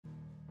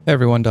Hey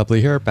everyone,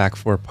 Doubly here, back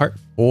for part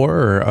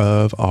 4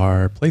 of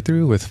our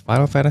playthrough with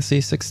Final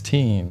Fantasy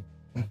 16.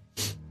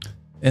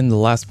 In the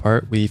last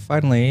part, we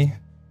finally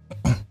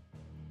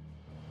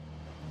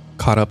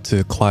caught up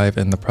to Clive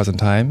in the present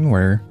time,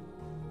 where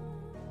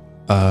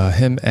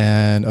him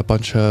and a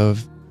bunch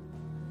of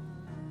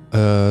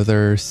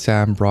their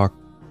Sambraquai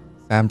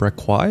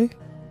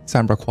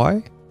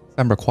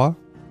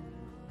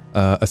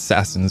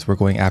assassins were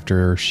going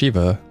after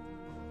Shiva.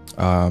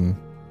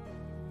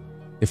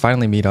 They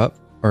finally meet up,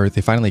 or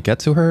they finally get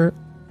to her,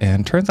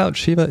 and turns out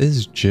Shiva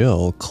is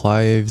Jill,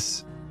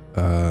 Clive's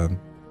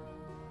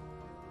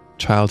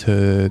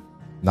childhood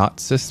not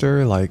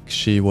sister. Like,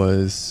 she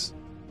was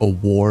a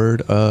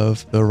ward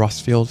of the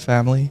Rostfield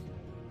family.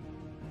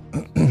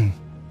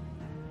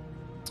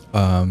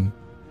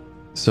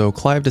 So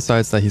Clive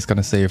decides that he's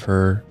gonna save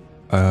her,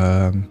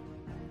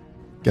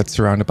 gets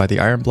surrounded by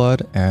the Iron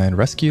Blood and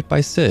rescued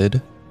by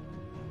Sid,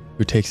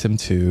 who takes him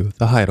to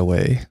the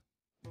hideaway,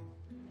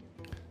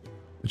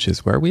 which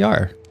is where we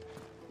are.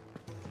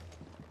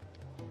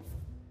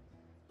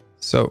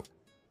 So,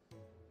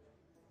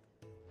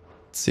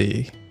 let's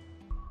see.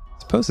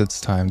 Suppose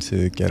it's time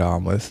to get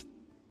on with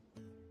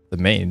the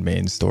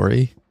main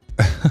story.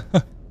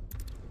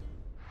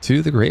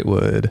 To the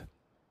Greatwood.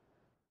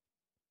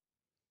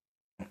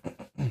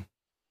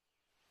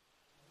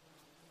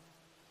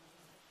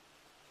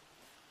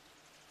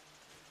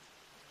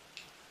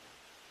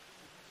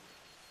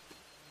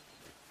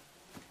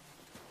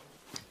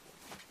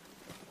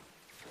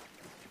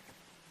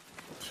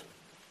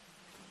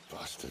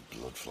 Bastard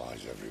blood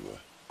flies everywhere.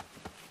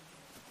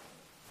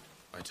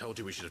 I told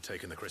you we should have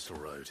taken the Crystal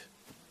Road.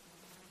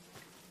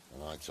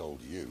 And I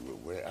told you that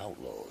we're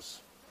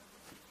outlaws.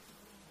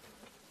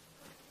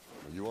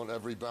 You want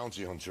every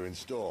bounty hunter in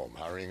Storm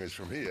harrying us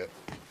from here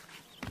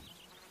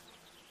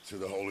to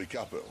the Holy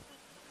Capital?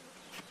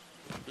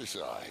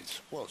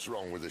 Besides, what's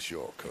wrong with a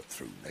shortcut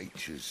through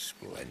nature's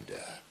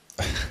splendor?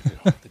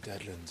 The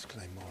Deadlands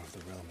claim more of the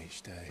realm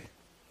each day.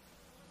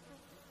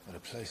 But a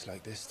place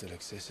like this still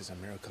exists is a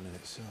miracle in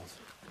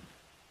itself.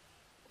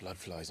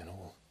 Bloodflies and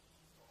all.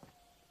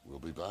 We'll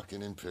be back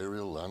in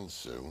Imperial land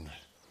soon.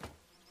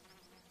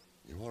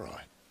 You all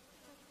right?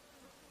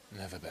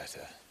 Never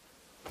better.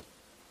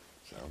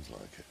 Sounds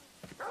like it.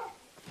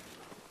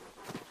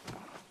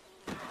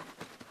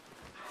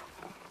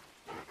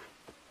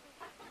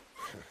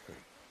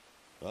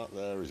 That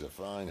there is a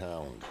fine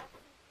hound.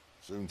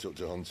 Soon took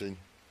to hunting.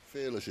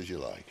 Fearless as you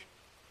like.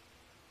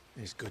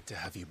 It's good to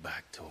have you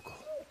back, Torgal.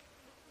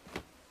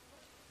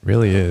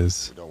 Really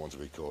is. We don't want to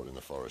be caught in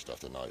the forest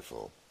after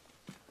nightfall.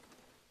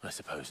 I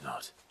suppose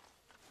not.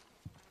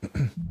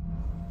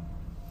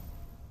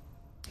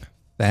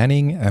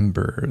 Fanning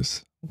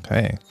Embers.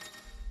 Okay.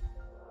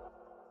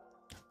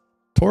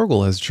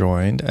 Torgal has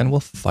joined and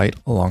will fight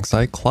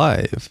alongside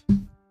Clive.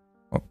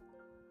 Oh.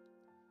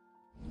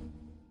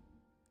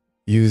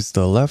 Use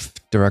the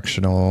left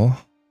directional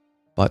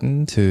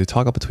button to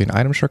toggle between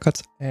item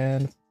shortcuts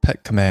and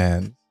pet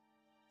commands.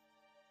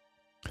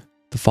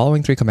 The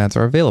following 3 commands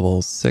are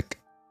available: Sick,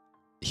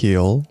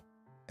 Heal,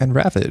 and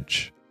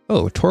Ravage.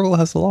 Oh, Torgal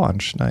has the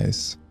launch.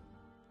 Nice.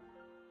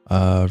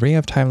 Ring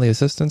of Timely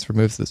Assistance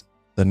removes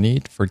the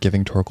need for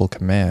giving Torgal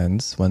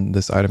commands. When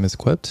this item is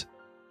equipped,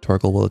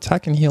 Torgal will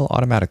attack and heal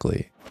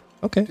automatically.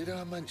 Okay. Did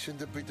I mention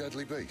there'd be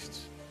deadly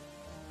beasts?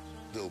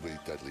 There'll be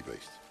deadly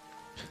beasts.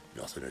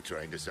 Nothing a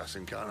trained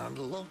assassin can't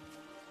handle, though.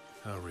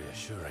 How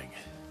reassuring.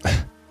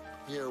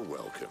 You're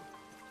welcome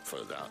for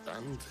that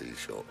and the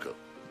shortcut.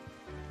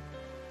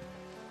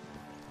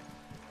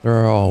 There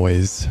are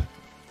always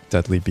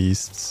deadly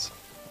beasts.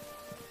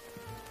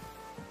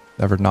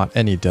 Never not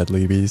any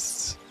deadly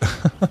beasts.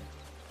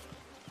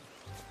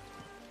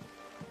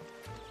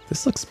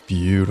 This looks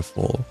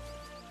beautiful.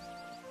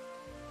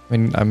 I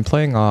mean, I'm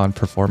playing on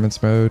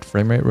performance mode,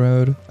 frame rate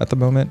mode at the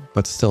moment,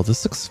 but still,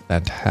 this looks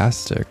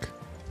fantastic.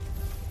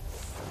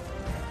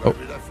 Oh.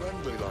 Maybe they're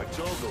friendly like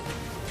Torgal.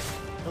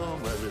 Oh,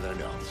 maybe they're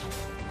not.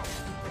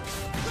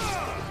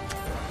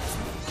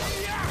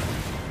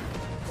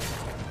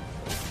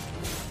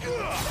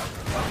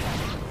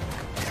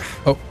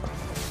 Oh.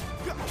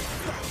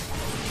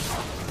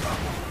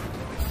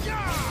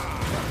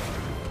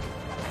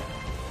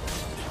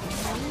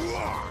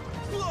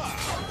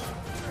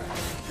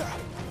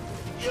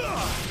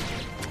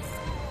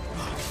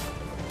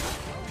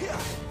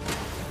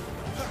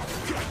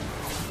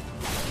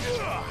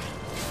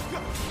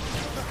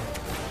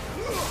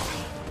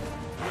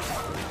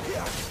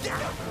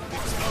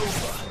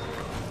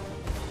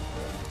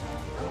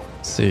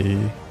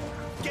 See.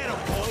 Get him,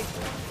 boy!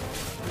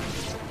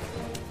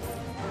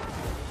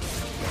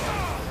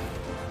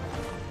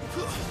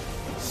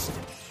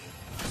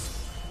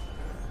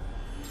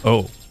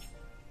 Oh.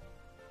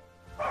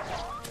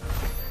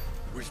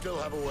 We still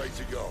have a way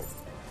to go.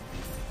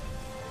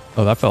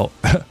 Oh, that felt...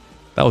 that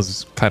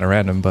was kind of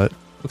random, but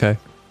okay.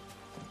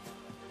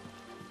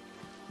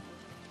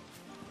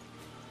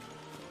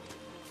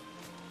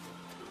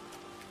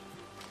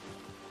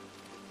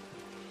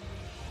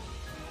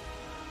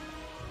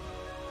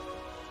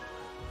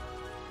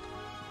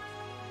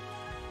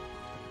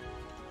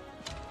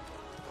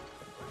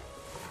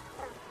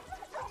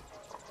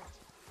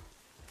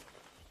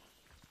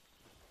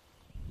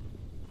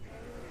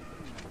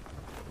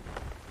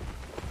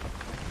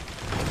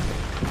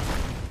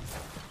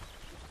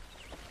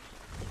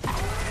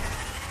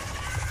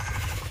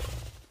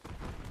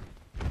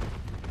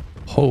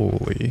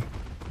 Holy.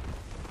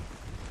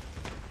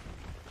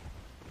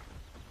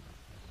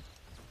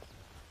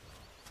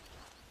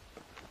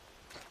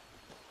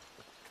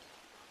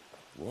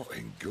 What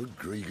in good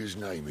Grieger's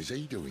name is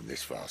he doing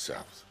this far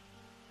south?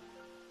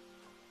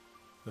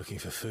 Looking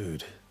for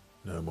food.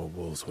 No more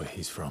wolves where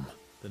he's from.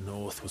 The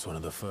north was one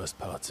of the first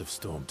parts of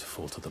Storm to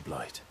fall to the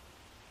Blight.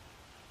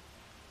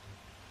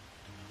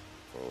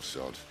 Poor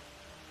sod.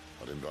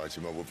 I'd invite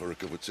him over for a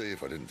cup of tea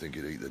if I didn't think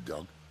he'd eat the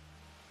dog.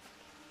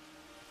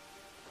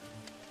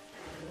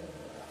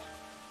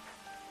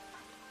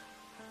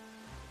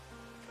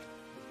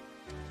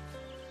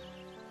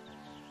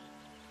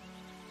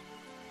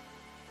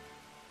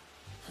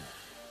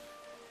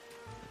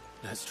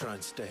 Let's try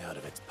and stay out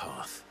of its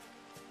path.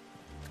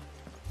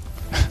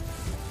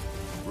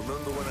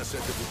 Remember when I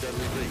said that the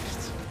deadly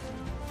beasts?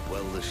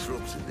 Well, the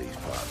shrubs in these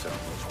parts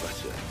aren't much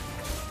better.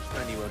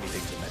 And you only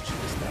need to mention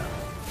this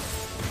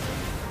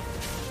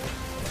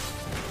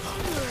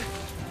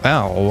now.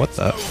 Ow, what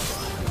the?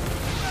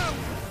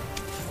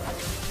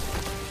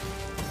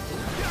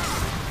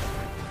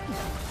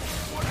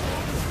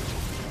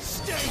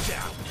 Stay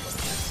down.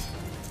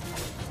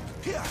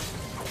 Here.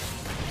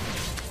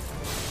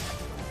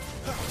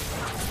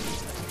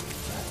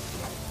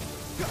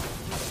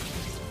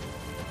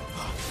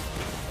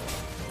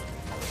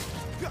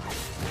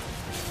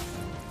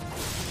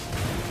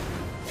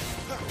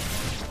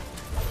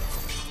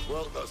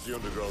 Well, that's the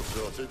undergrowth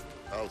sorted.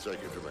 I'll take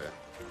it from here.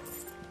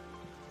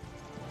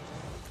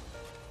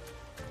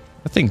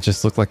 That thing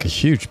just looked like a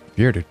huge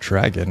bearded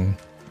dragon.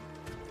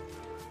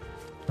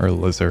 Or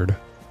lizard,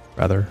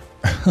 rather.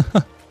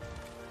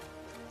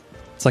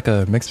 It's like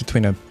a mix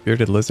between a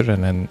bearded lizard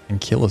and an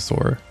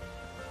ankylosaur.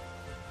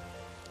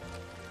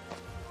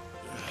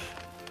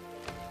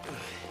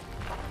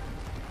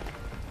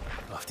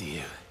 After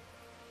you.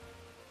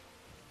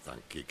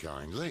 Thank you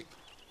kindly.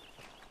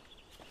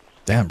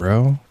 Damn,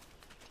 bro.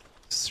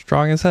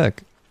 Strong as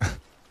heck.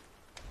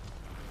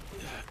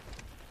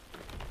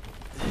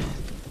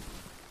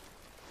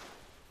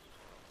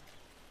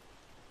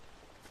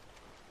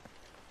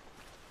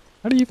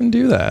 How do you even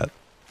do that?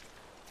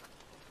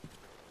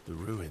 The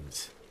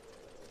ruins.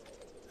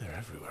 They're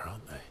everywhere,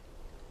 aren't they?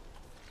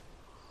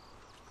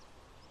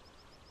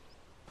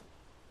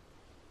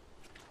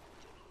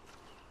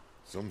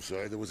 Some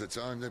say there was a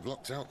time they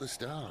blocked out the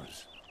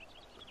stars.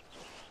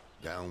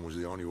 Down was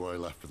the only way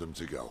left for them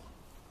to go.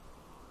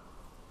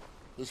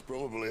 There's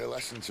probably a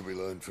lesson to be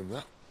learned from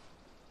that.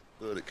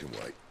 But it can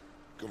wait.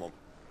 Come on.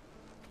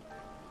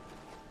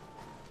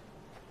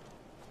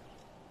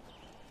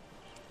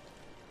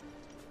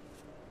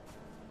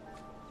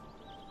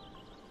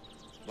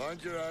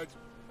 Mind your head.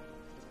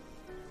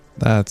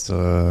 That's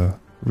a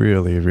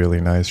really, really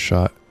nice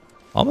shot.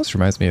 Almost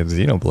reminds me of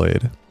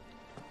Xenoblade.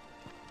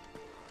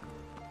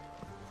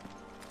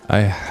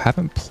 I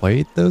haven't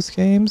played those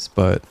games,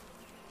 but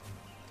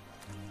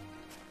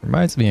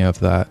reminds me of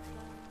that.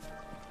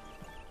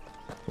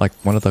 Like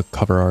one of the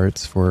cover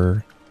arts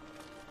for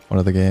one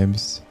of the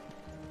games.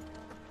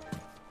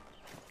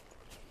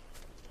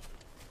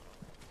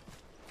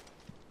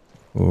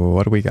 Ooh,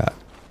 what do we got?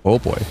 Oh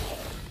boy.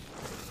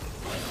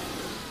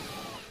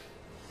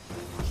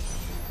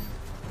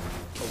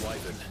 A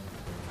wyvern.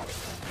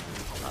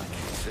 I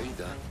can see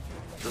that.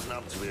 Doesn't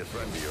happen to be a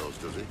friend of yours,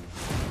 does he?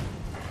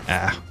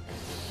 Ah.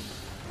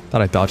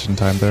 Thought I dodged in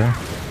time there.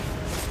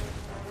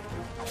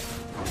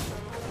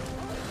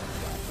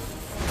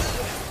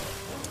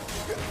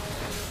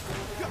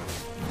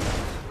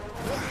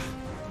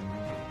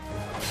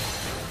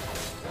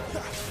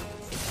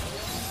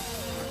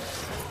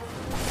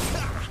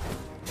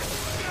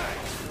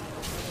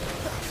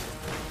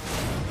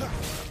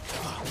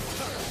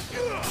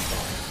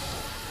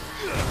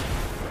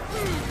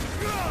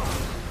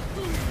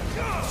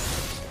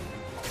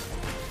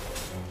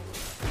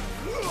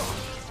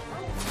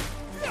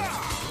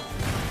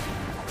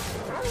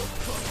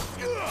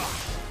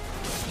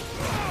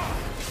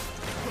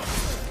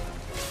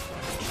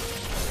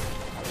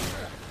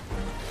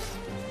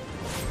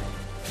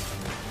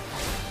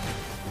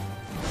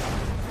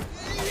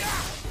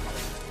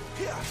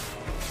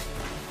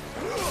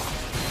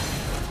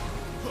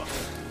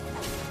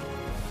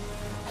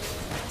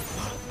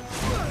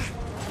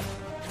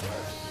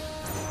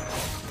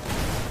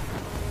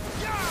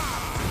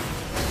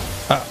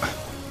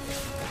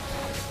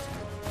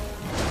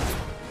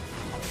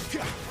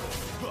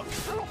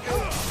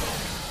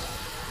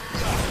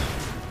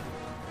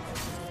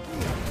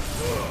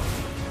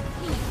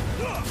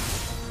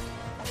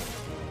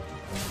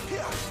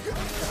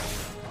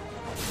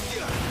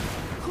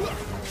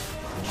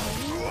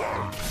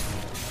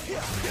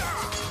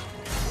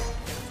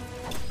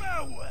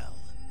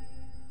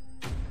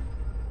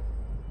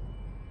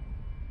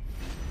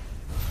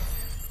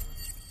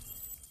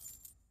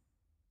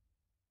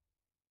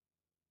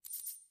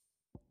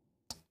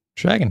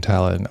 Dragon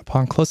Talon.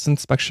 Upon close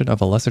inspection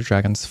of a lesser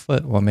dragon's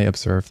foot, one may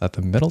observe that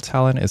the middle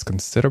talon is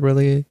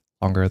considerably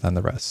longer than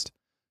the rest.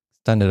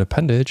 Extended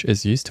appendage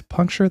is used to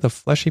puncture the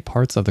fleshy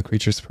parts of the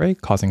creature's prey,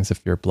 causing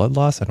severe blood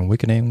loss and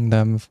weakening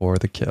them for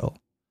the kill.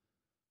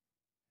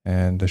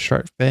 And the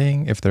sharp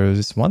fang, if there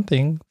is one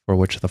thing for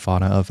which the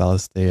fauna of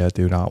Valisthea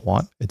do not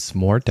want, it's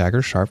more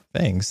dagger-sharp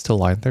fangs to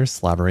line their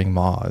slavering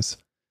maws.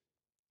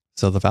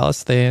 So the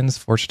Valistheans,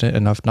 fortunate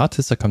enough not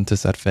to succumb to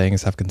said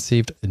fangs, have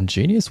conceived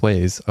ingenious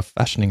ways of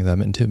fashioning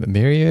them into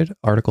myriad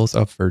articles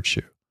of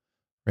virtue,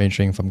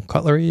 ranging from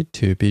cutlery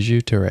to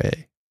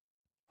bijouterie.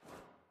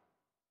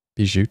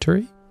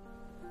 Bijouterie?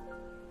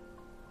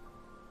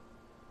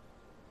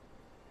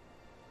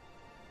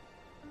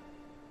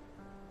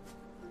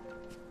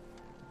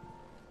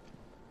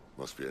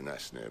 Must be a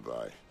nest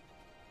nearby.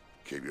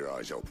 Keep your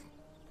eyes open.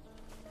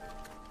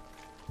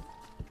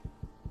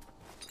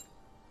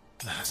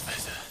 That's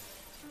better.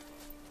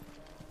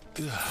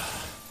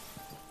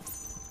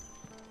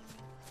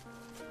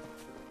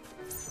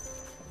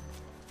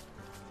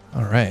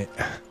 All right.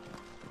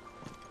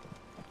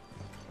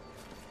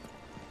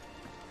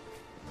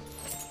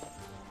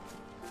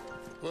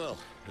 Well,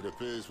 it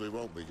appears we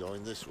won't be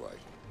going this way.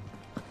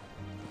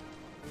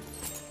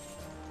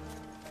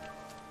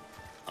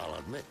 I'll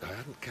admit I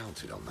hadn't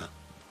counted on that.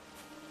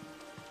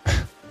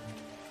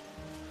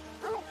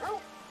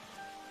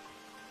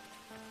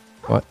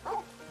 What?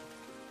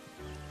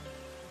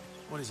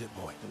 What is it,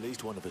 boy? At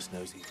least one of us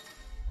knows it.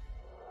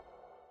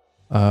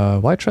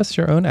 Why trust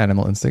your own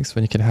animal instincts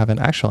when you can have an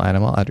actual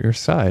animal at your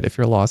side? If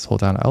you're lost,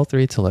 hold down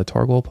L3 to let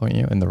Torgal point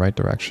you in the right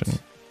direction.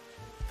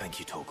 Thank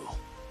you, Torgal.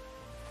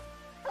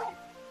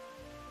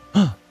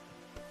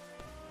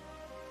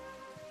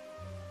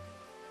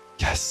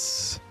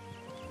 Yes.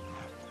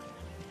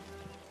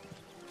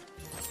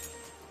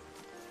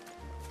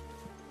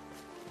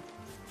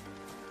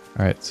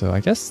 All right, so I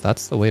guess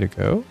that's the way to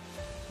go.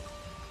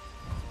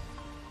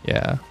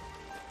 Yeah.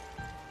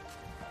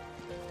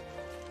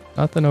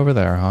 Nothing over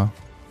there, huh?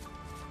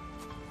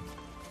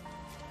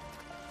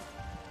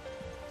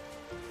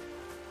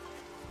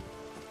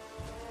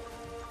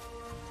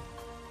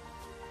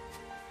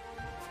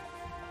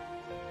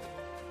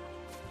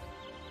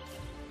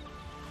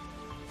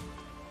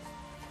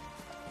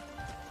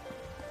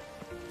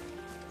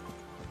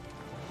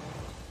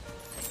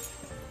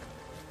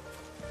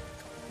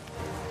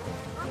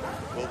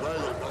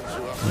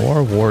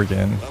 More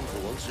Worgen.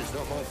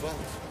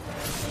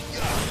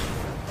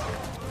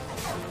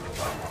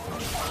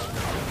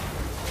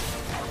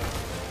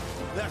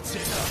 That's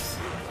enough.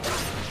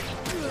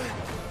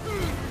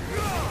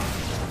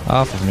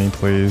 Off of me,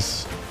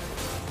 please.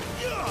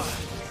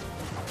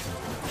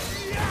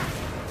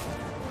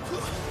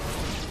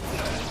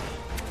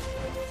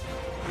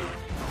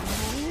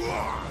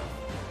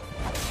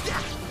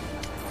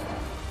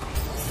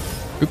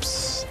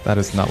 Oops, that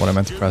is not what I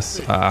meant to press.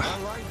 Ah.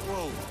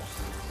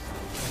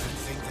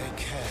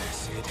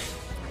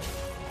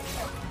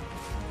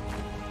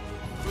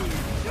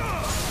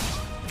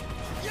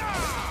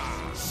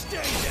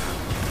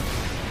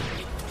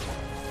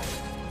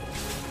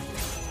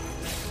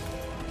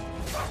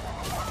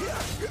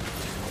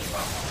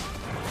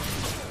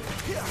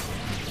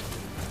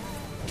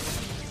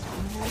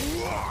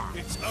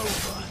 It's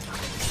over.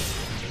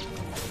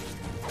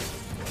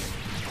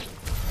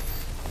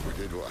 We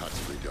did what had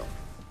to be done.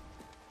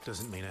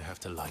 Doesn't mean I have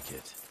to like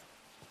it.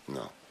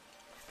 No.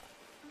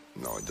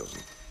 No, it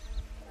doesn't.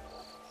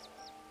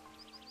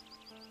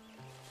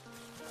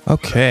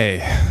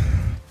 Okay.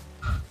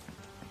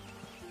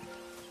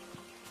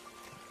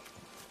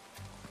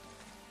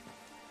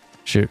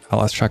 Shoot, I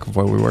lost track of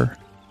where we were.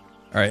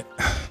 All right.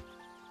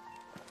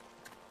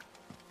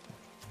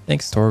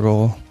 Thanks,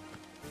 Torgal.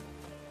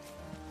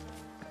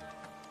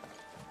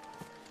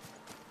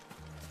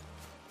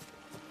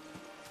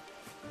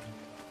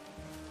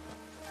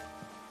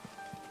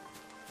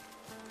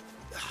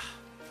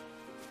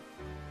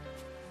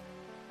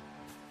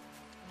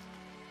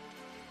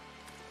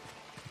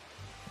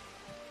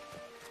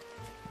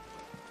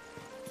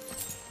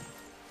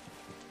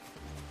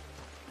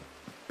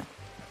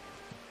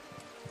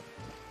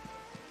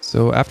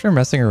 So after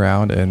messing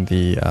around in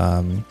the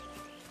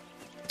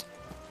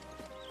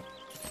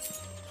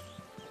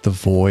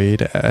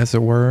void, as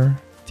it were,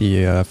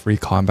 the free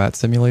combat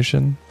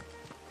simulation,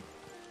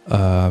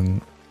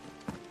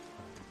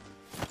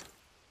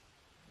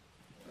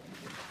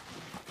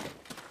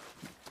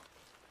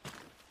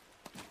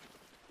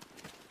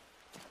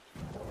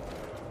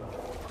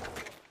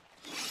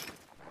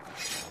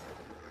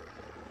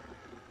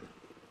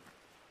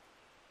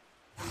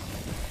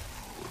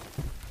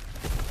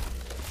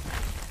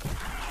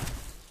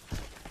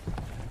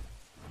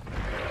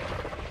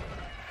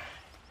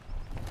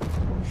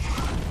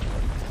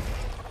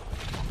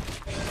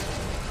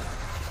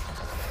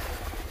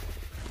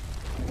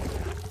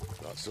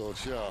 Sword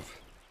sharp.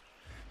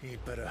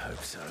 You'd better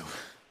hope so.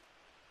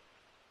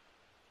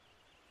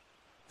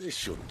 This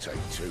shouldn't take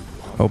too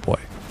long. oh boy.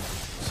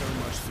 So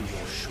much for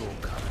your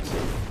shortcut.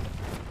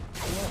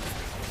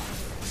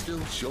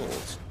 Still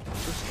short,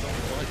 just not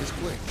quite as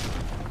quick.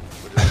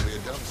 But it'll be a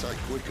damn sight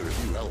quicker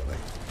if you help me.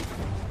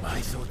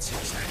 My thoughts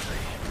exactly.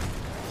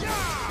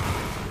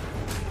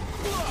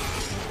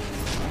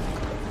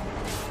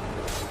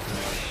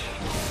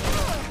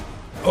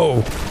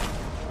 Oh.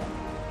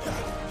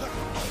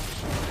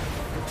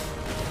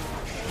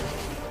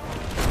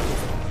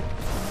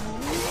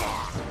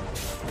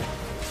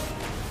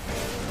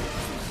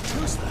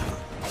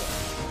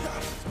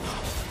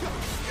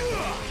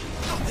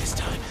 Not this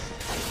time.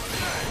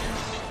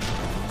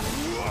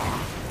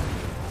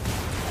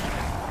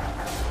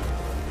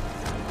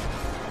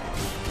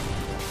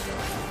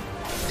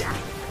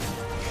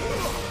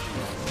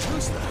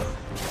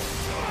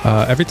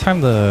 Every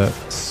time the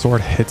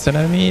sword hits an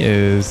enemy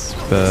is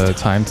the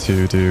time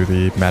to do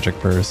the magic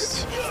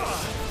burst.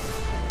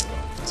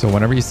 So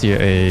whenever you see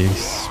a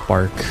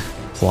spark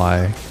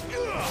fly,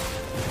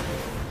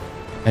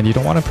 and you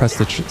don't want to press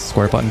the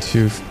square button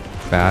too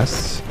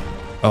fast.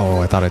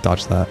 Oh, I thought I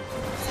dodged that.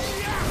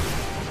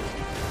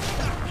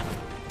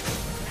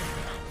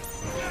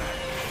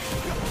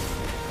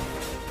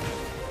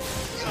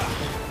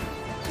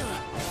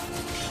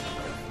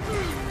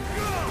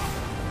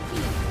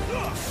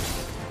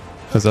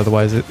 Because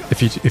otherwise,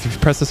 if you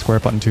press the square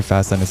button too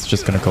fast, then it's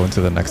just gonna go into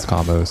the next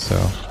combo. So.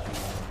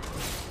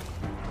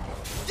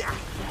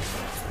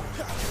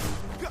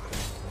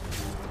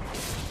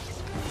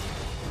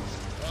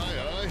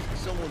 Aye,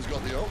 someone's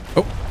got the hook.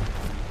 Oh.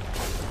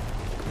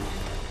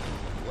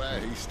 Where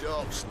he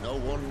stops, no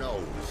one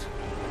knows.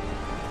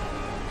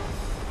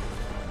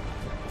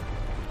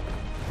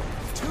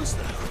 Too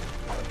slow.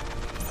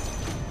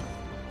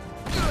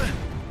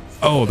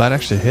 Oh, that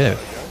actually hit.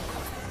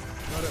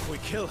 Not if we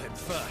kill him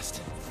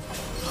first.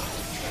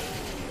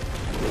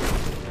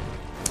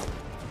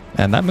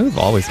 And that move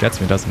always gets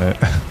me, doesn't it?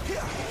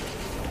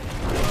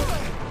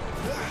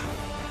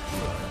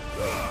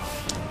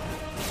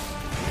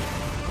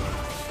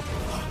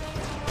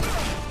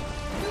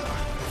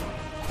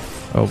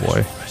 Oh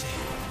boy.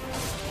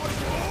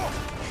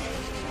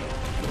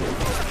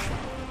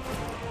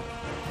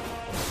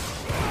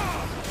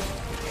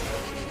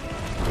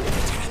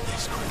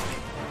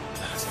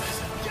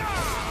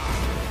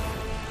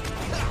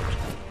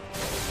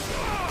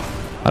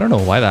 I don't know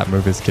why that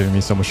move is giving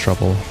me so much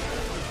trouble.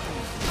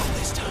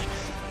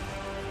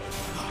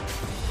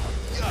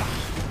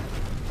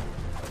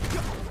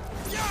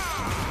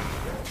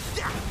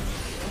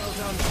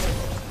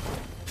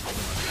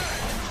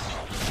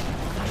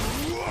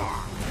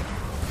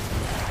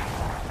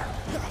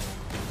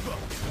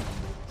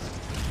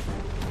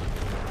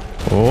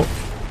 Oh.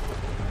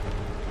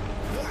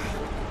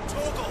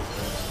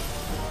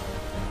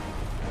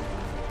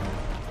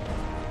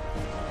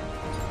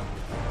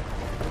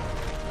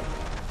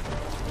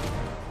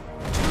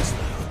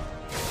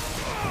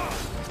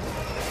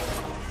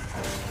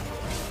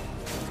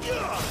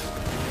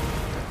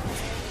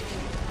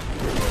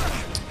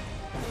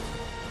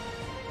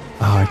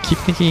 I keep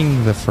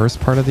thinking the first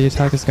part of the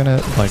attack is gonna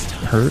like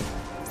hurt.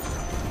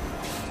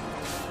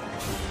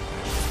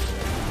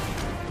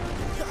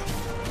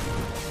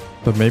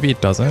 But maybe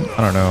it doesn't.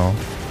 I don't know.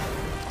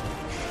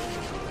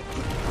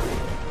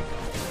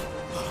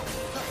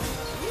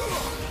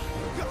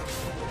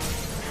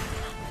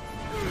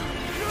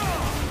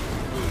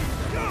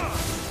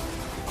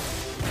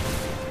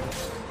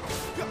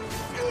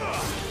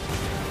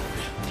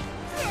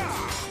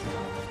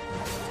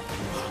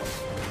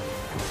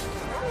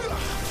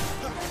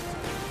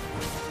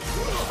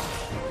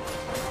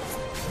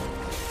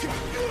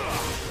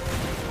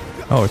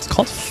 Oh, it's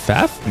called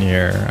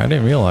Fafnir. I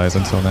didn't realize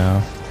until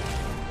now.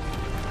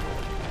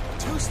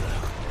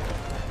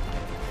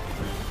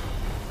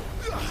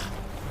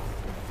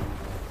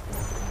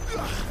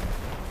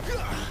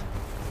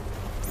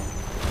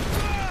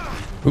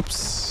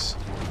 Oops.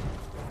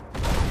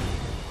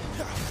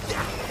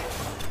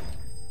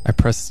 I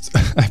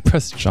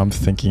pressed jump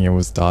thinking it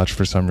was dodge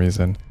for some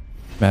reason.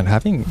 Man,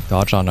 having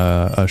dodge on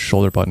a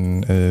shoulder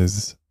button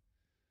is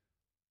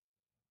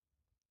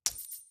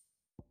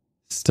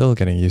still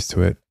getting used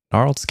to it.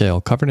 Gnarled scale.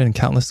 Covered in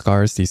countless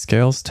scars, these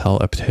scales tell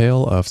a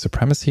tale of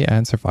supremacy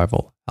and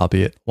survival,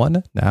 albeit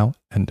one now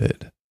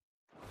ended.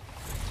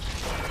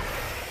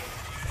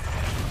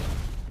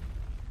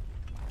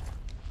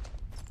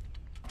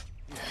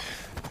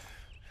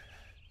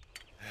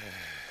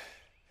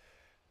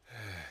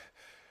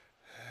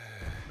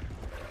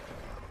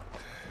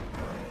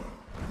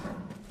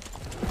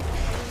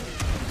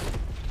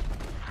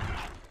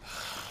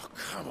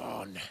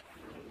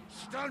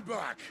 Stand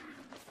back!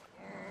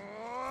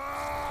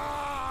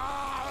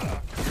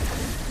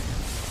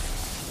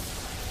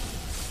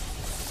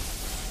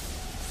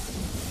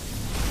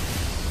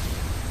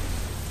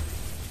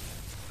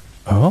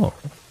 Oh.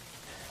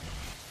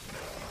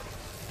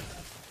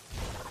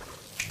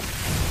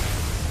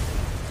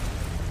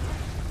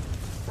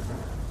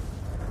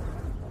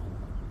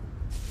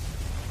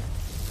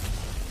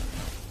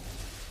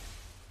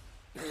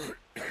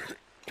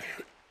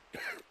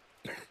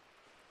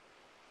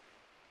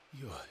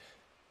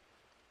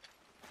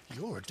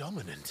 You're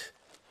dominant.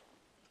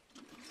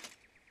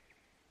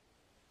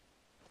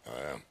 I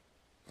am.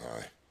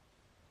 Aye.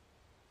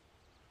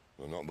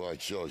 Well, not by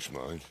choice,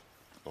 mind.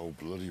 Whole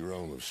bloody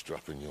realm of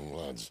strapping young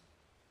lads.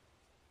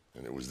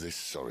 And it was this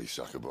sorry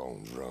sack of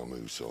bones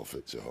Ramu saw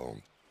fit to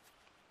home.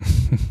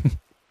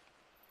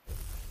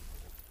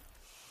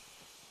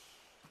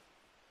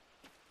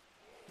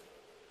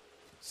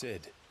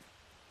 Sid,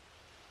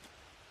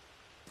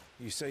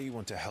 you say you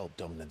want to help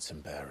dominants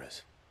and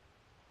bearers.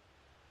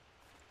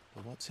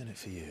 But what's in it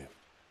for you?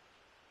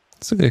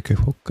 That's a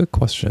good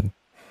question.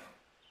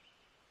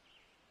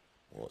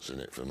 What's in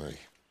it for me?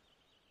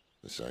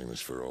 The same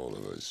as for all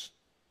of us.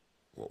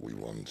 What we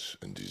want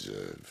and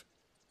deserve.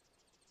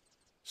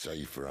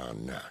 Save for our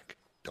knack,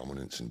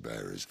 dominance and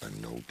bearers are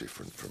no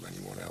different from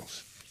anyone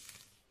else.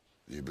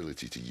 The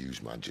ability to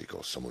use magic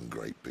or summon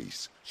great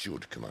beasts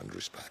should command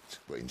respect,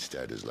 but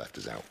instead has left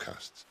us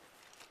outcasts.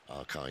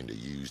 Our kind are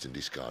used and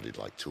discarded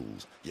like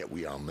tools, yet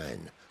we are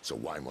men, so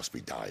why must we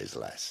die as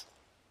less?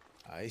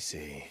 I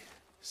see.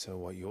 So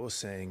what you're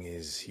saying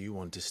is you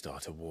want to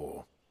start a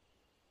war.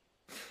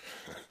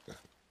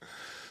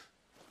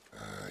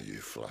 You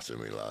flatter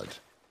me, lad.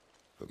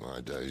 But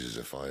my days as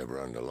a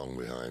firebrand are long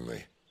behind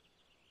me.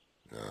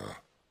 No,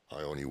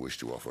 I only wish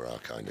to offer our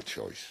kind a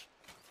choice.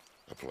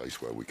 A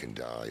place where we can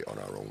die on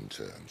our own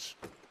terms.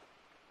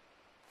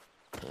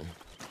 Huh?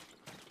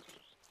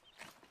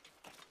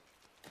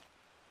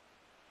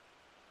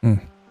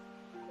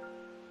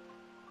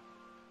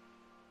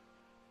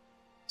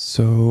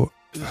 So,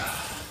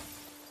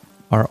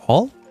 are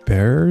all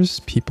bears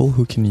people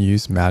who can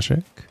use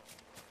magic?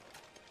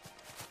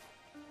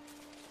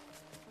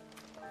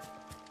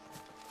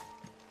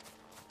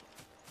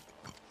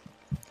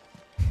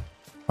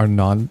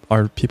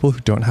 Are people who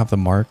don't have the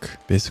mark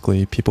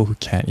basically people who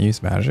can't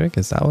use magic?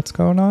 Is that what's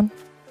going on?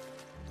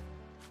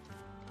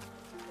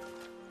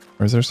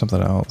 Or is there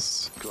something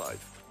else?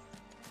 Clive,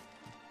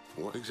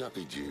 what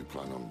exactly do you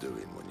plan on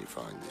doing when you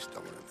find this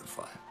dominant of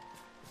fire?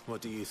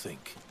 What do you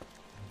think?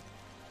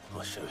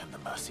 I'll show him the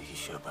mercy he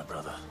showed my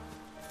brother,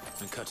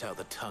 and cut out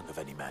the tongue of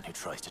any man who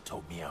tries to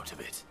talk me out of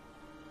it.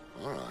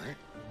 All right.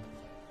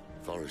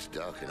 Forest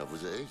dark enough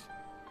as it is.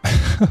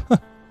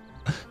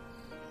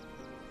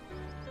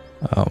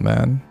 Oh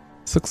man,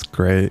 this looks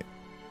great.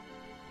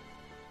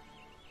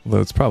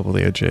 Although it's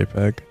probably a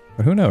JPEG,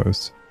 but who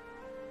knows?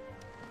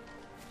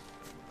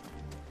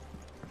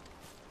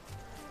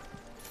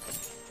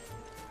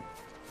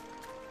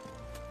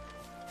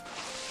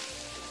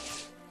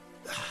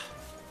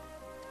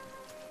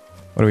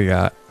 What do we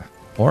got?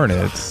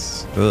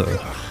 Hornets.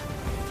 Ugh.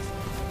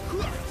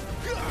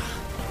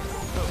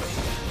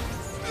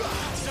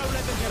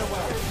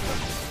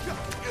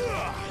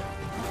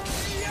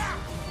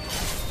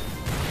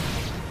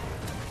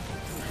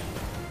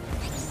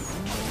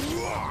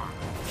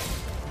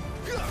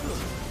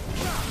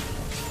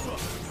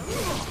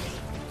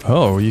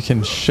 Oh, you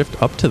can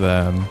shift up to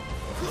them.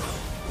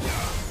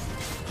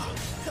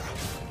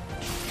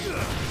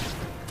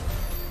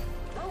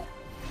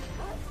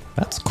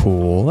 That's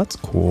cool. That's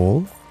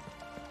cool.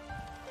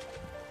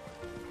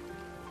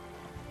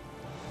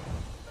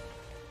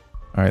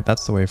 All right,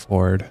 that's the way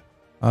forward.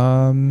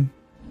 Let's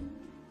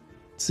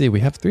see,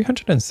 we have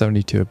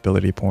 372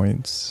 ability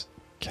points.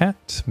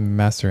 Can't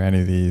master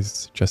any of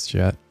these just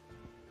yet.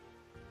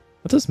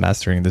 What does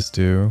mastering this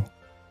do?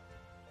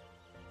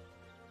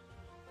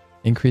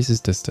 Increases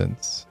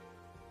distance.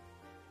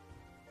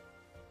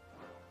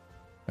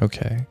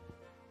 Okay.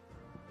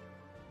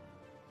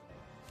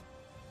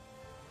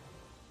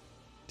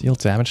 Deal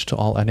damage to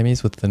all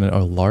enemies within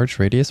a large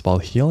radius while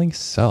healing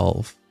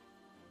self.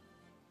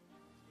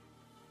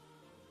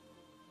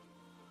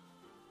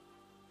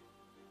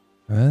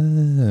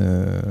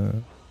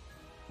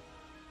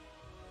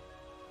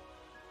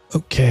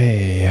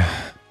 Okay.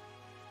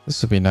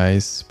 This would be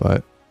nice,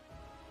 but...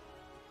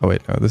 Oh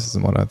wait, no, this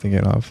isn't what I'm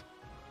thinking of.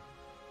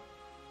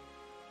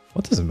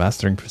 What does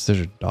Mastering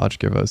Precision Dodge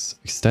give us?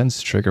 Extends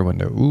trigger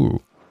window.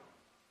 Ooh.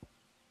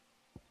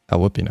 That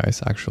would be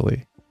nice,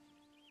 actually.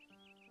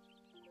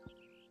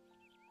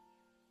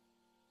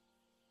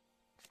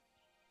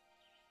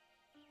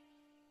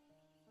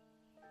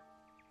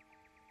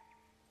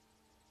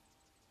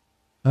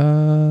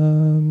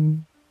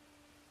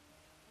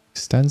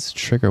 Extends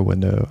trigger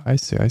window. I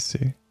see, I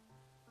see.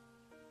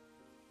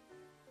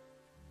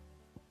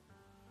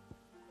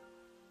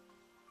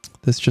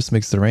 This just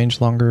makes the range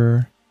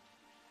longer.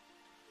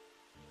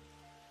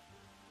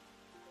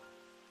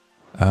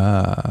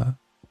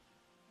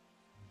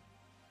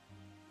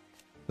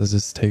 Does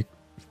this take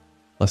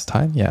less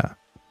time? Yeah.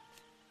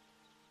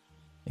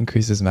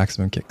 Increases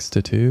maximum kicks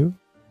to 2. You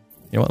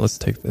know what? Let's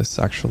take this,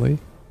 actually.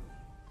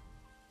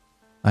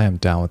 I am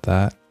down with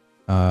that.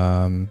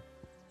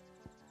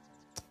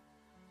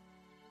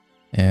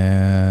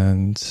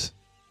 And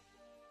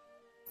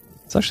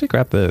let's actually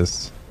grab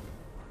this.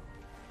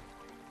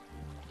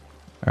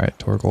 All right,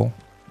 Torgal.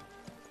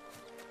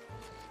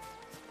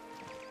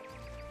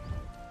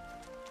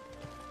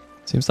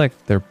 Seems like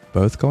they're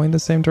both going the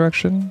same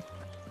direction.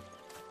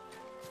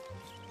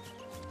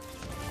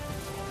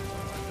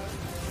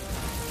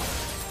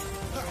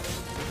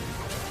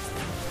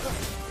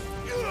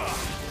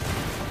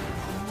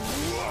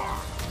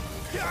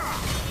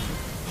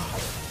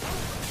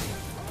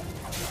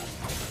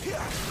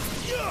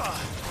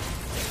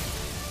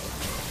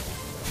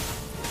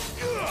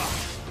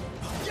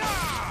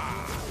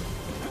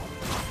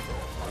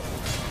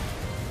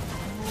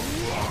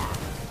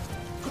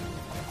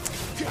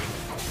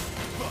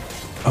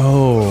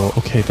 Oh,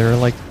 okay. There are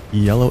like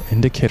yellow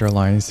indicator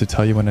lines to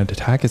tell you when an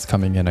attack is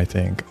coming in, I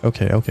think.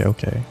 Okay, okay,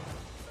 okay.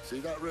 See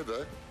that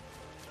river?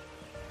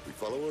 We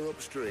follow her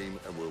upstream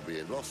and we'll be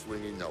in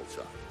Lostwing in no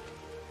time.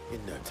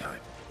 In no time.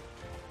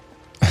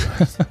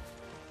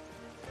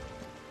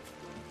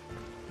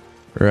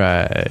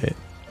 Right.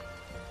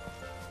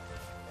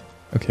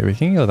 Okay, we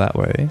can go that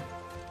way.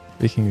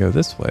 We can go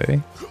this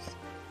way.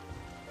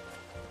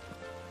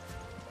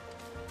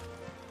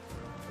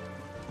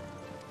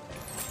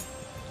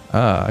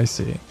 Ah, I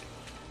see.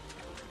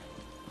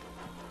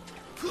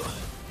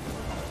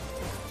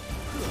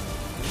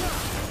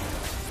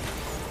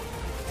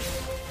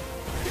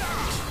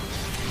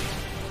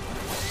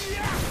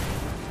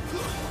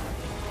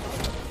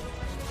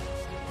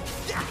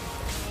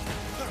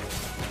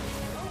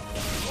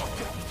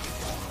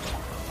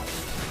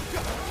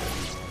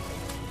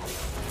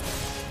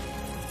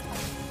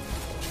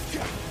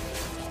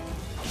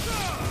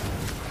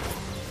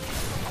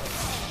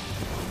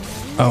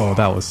 Oh,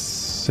 that was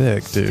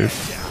sick, dude.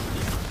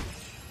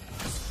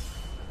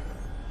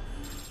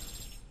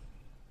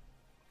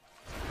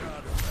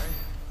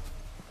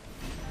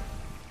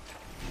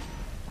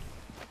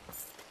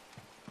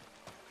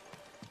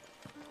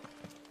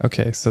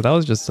 Okay, so that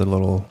was just a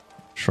little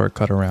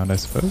shortcut around, I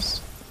suppose.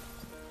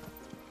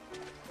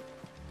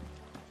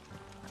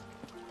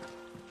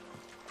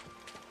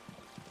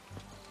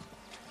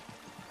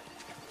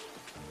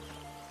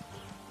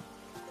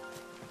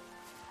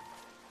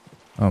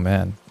 Oh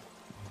man.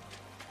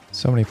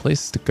 So many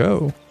places to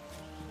go.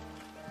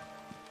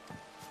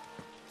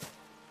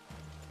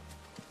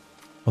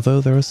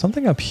 Although there was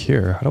something up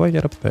here. How do I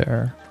get up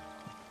there?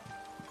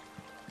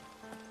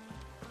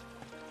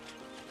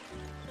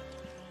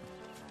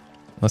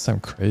 Unless I'm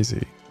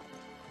crazy.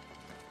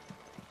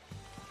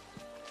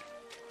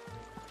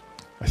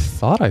 I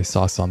thought I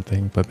saw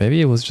something, but maybe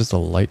it was just a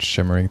light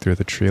shimmering through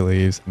the tree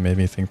leaves and made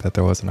me think that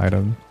there was an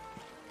item.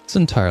 It's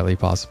entirely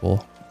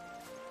possible.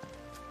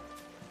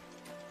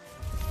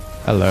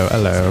 Hello,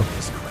 hello.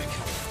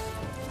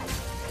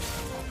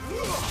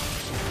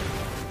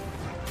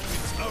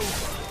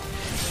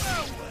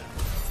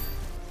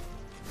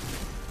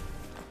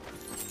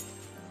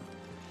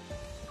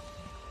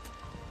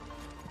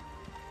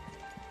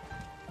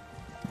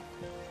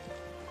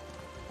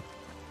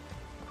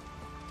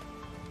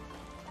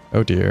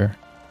 Oh dear.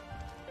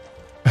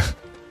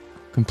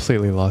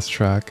 Completely lost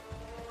track.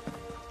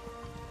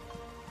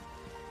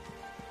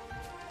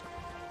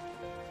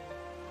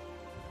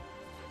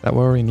 Is that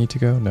where we need to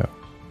go? No.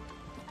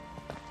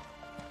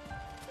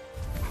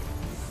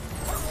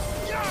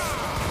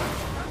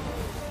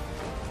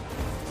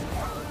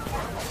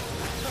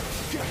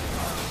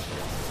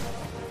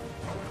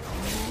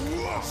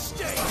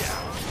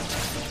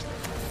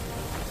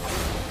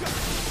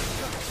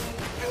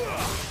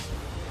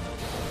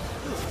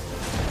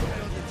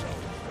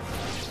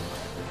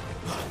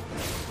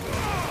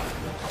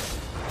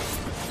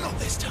 Not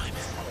this time.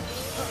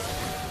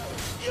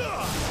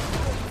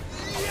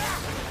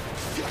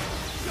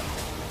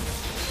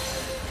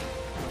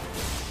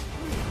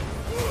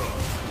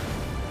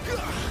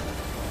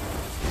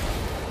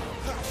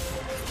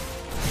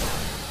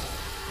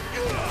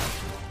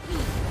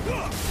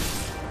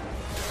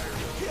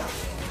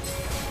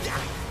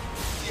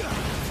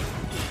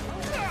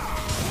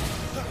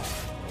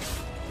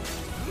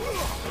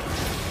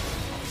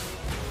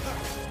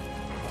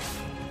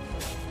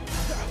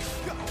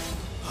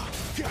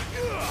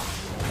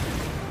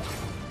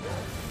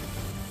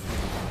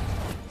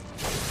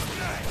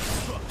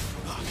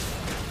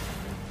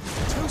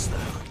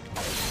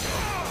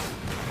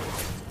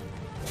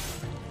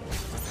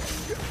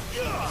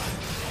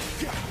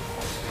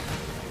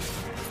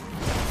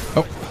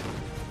 Oh.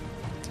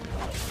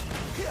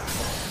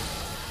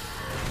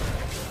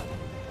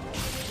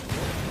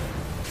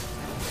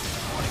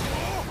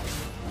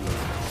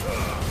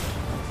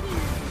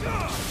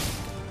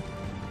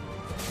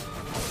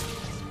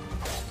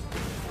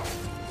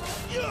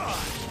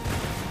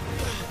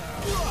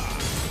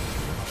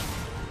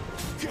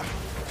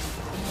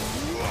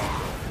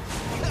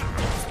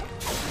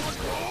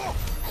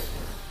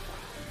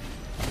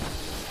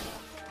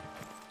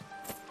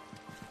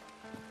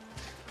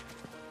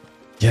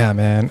 Yeah,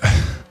 man.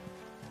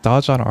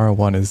 Dodge on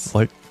R1 is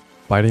like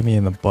biting me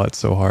in the butt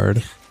so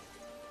hard.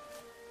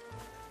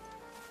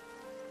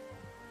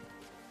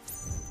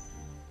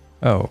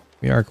 Oh,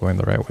 we are going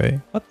the right way.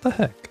 What the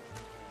heck?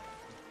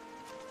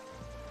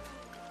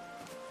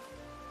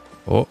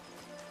 Oh.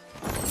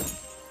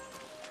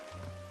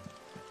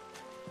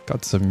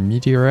 Got some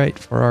meteorite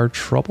for our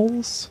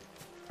troubles.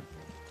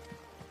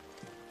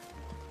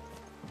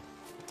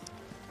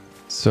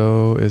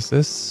 So is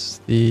this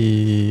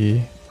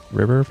the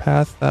river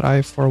path that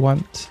I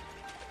forwent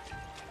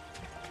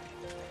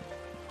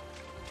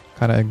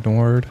kind of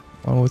ignored,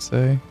 one would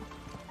say?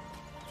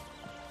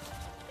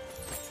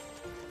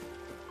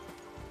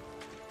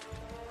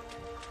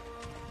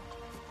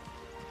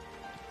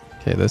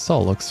 Okay, this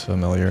all looks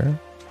familiar.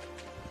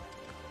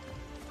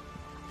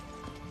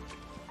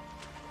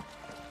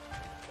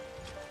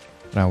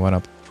 And I went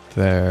up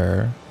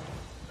there.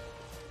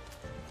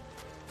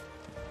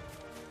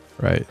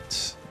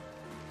 Right.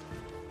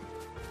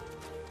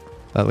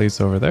 That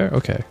leads over there.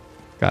 Okay.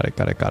 Got it,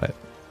 got it, got it.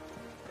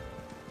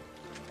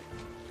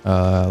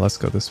 Let's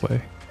go this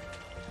way.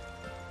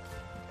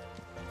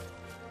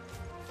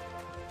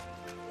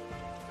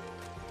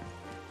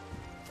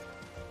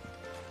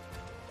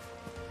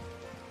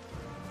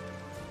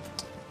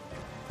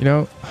 You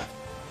know,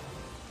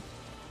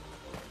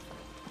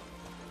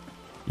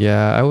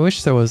 yeah, I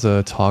wish there was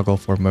a toggle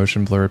for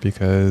motion blur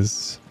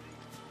because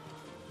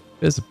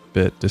it is a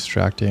bit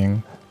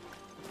distracting.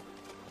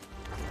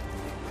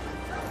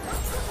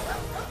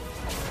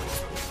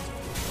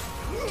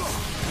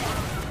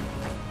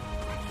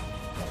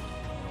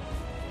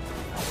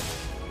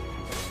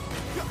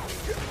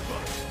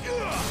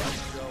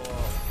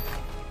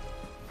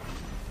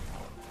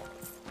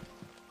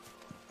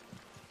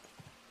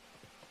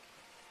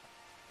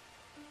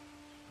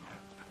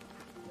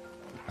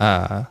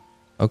 Ah,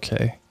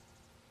 okay.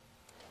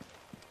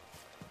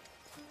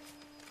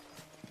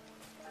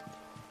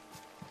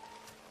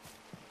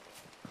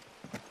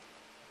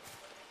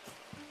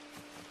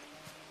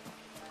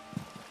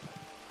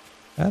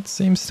 That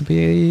seems to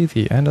be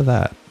the end of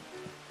that.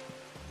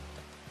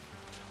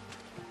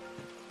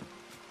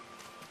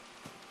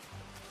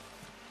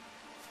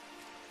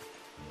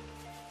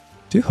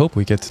 Do hope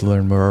we get to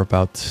learn more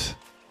about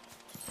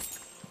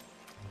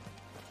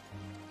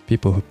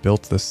people who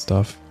built this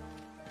stuff.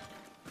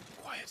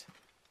 Quiet.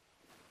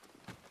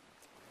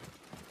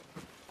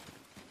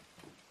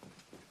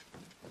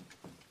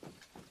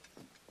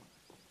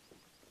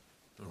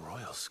 A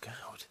Royal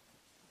Scout.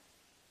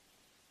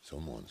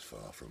 Someone's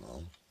far from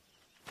home.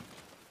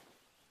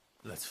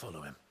 Let's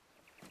follow him.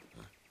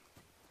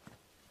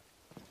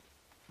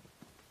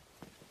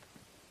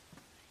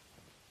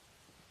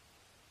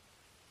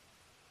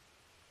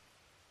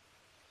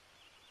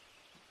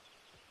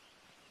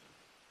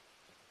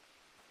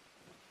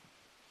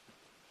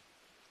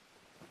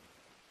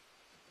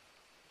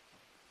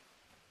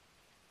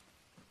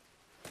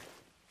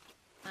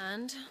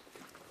 And?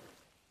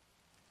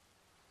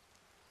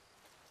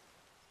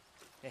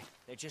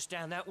 They're just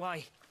down that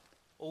way.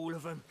 All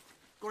of them.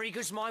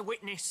 Grieger's my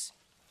witness.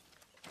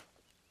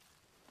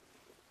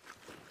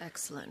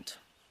 Excellent.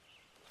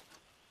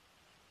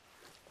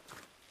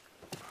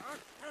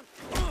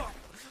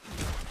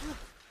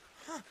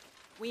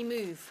 We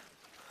move.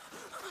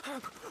 I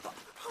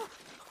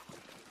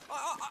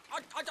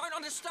don't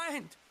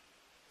understand.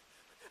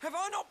 Have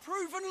I not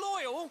proven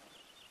loyal?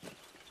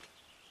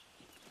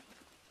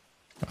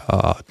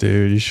 Oh,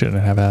 dude, you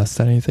shouldn't have asked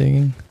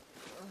anything.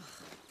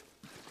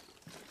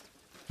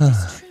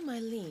 It's true my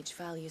liege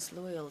values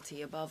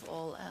loyalty above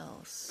all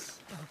else.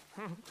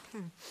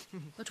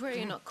 But were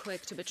you not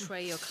quick to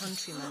betray your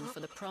countrymen for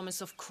the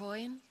promise of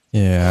coin?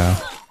 Yeah.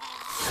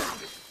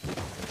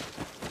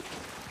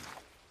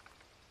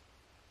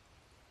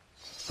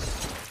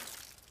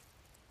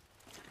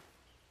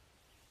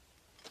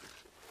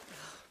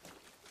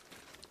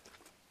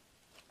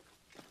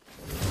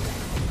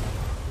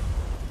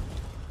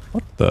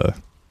 What the?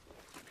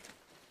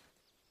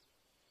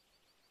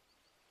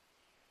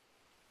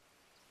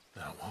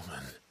 That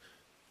woman.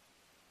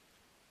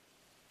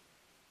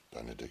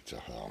 Benedikta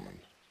Harmon,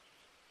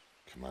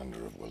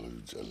 commander of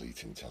Waloed's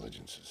elite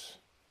intelligences.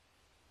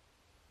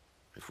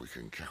 If we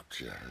can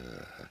capture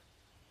her...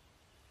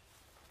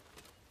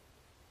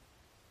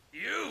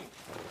 You!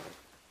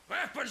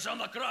 Weapons on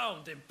the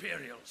ground,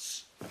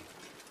 Imperials!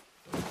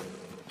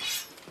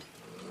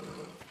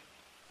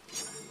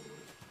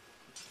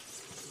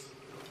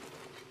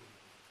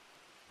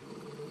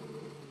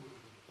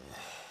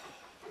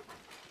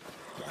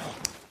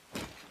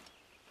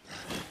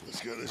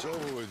 Let's get this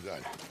over with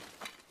then.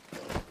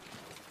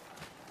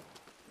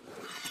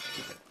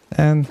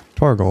 And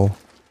Torgal.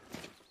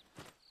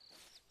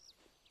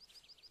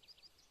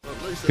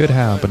 Good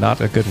hound, but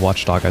not a good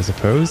watchdog, I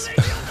suppose.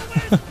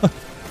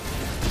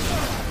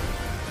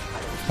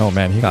 Oh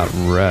man, he got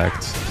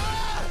wrecked.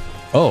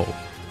 Oh.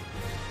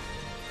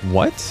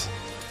 What?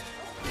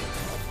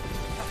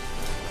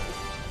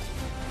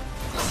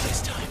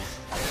 This time.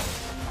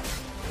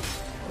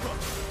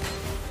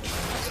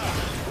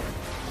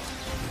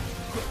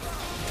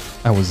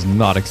 I was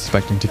not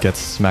expecting to get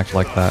smacked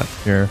like that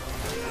here.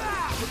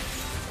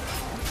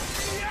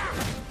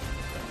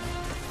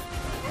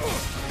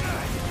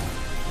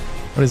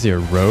 What is he, a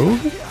rogue?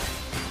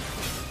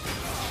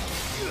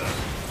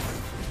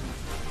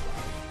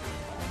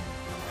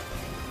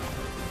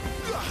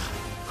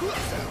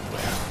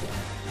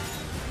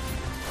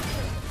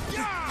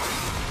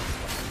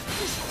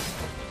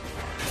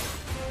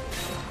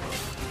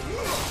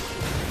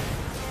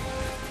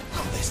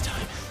 This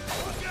time.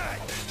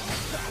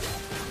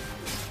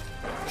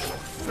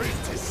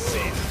 Fate is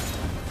sealed.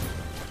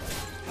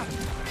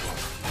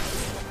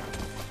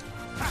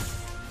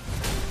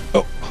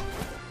 Oh.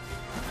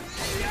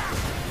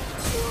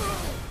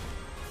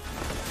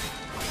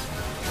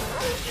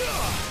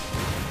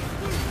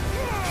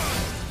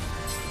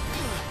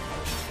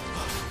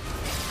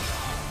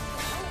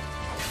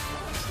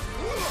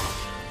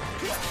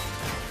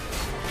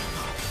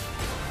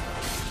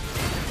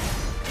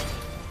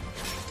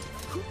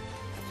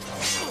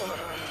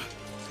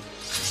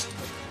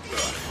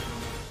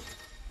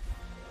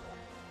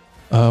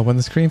 When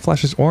the screen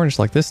flashes orange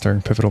like this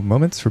during pivotal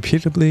moments,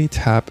 repeatedly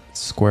tap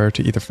square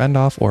to either fend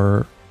off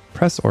or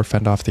press or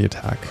fend off the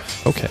attack.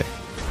 Okay.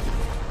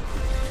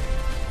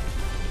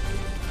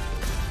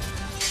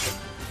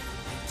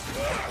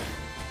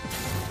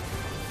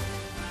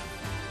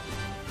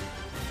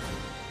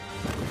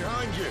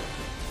 Behind you.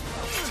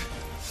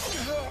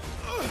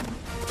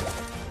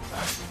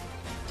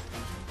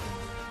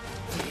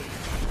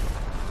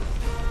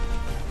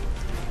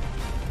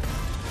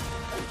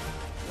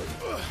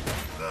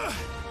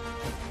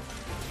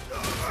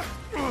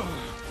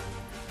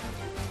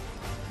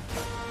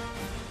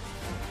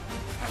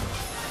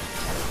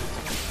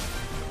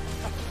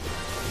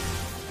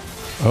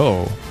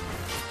 Oh.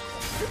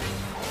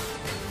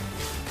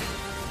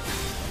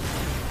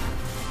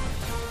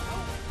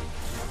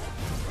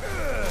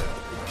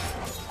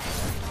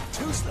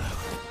 Too slow.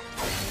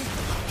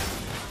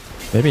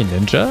 Maybe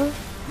ninja?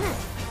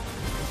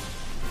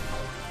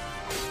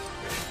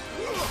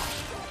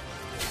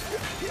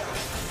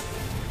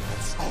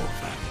 It's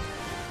over.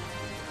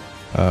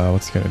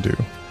 What's he gonna do?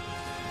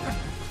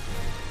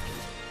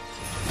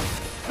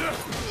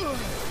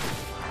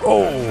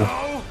 Oh!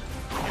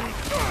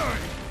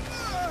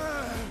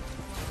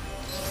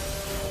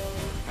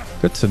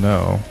 Good to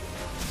know.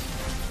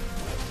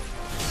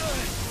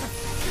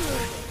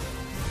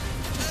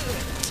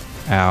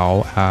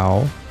 Ow,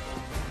 ow.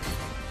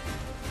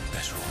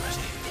 Better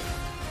already.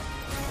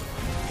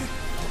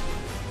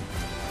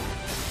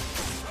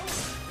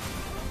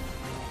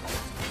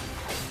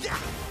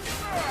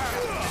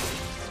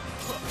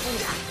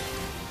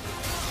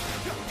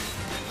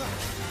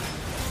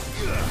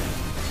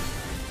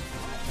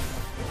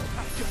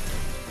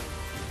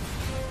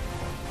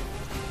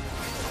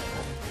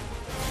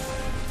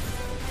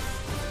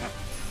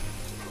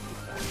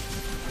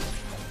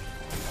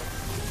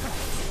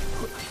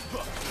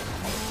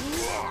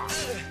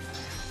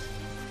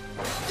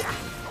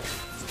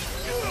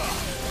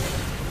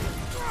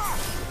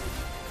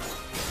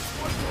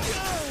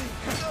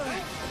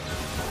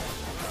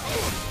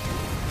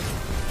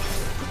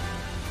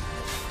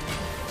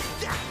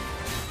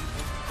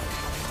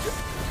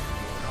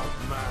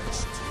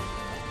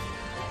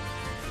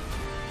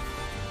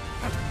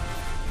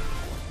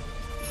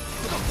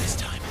 Not this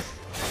time.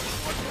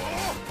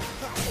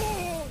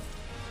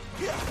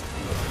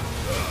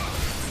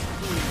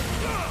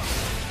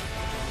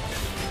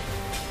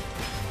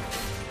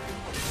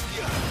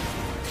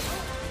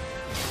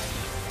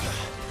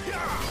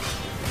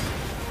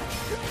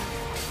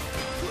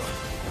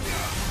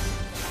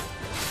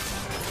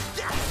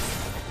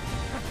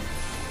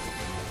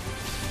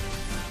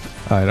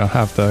 I don't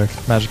have the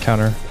magic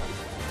counter.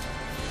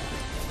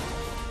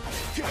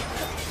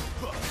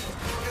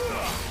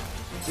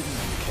 Didn't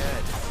know you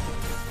cared.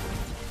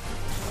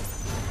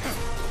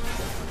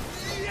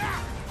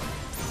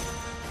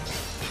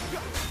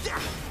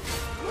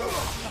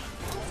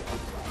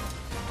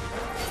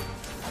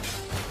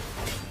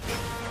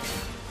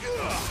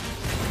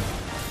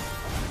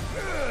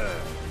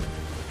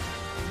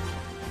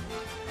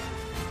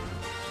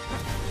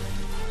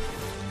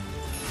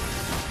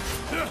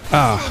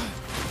 Ah!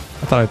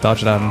 I thought I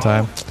dodged it out in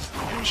time.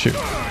 Shoot.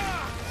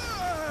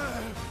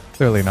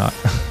 Clearly not.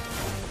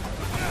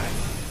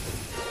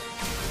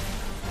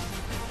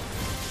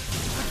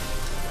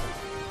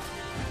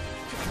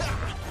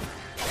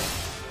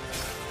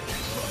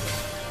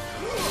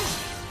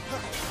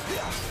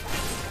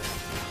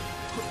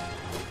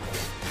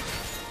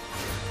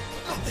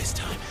 Not this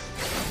time.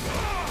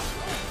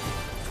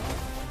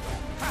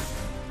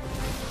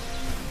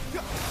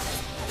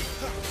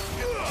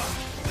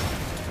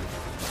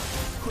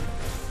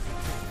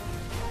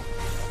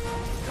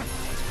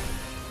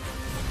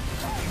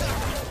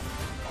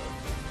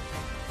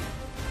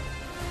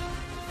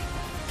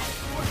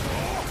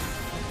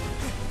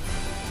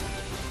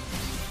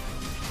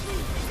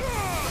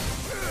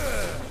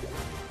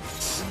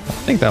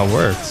 I think that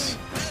works.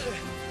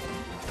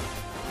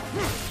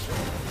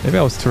 Maybe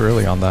I was too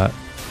early on that.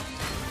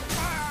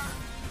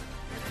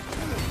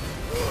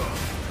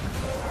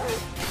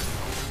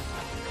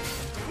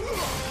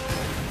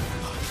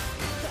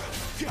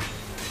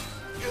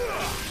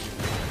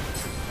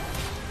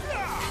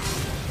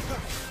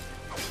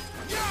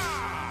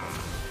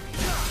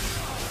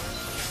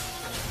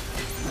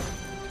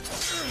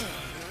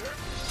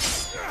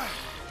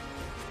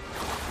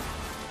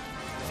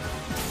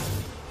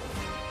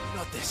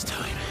 Not this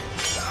time.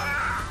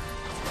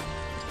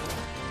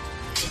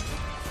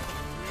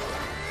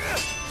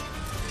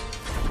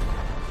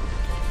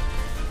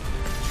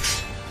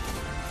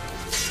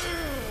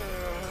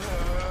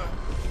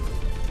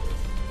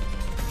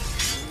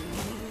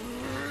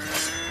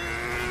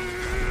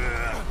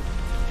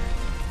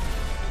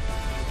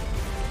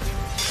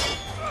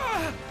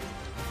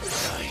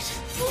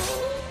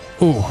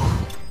 Ooh.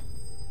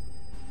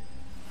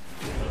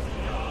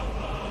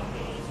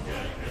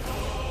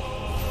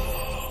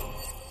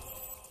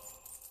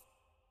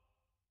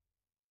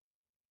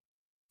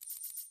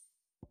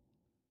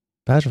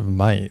 Badge of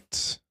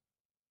Might.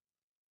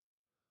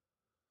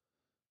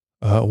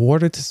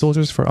 Awarded to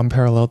soldiers for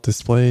unparalleled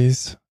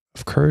displays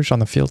of courage on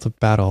the field of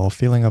battle. A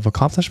feeling of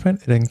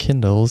accomplishment it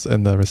enkindles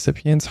in the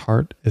recipient's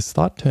heart is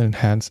thought to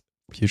enhance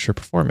future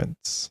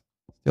performance.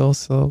 Steel,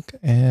 silk,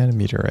 and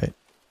meteorite.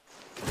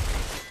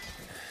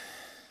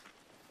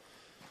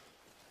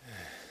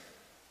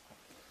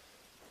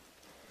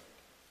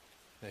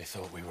 They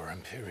thought we were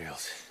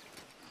Imperials.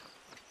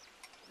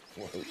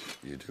 Well,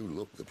 you do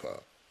look the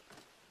part.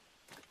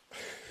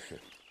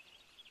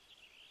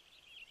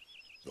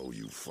 Though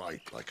you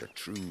fight like a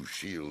true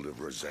shield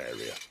of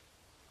Rosaria,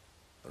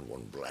 and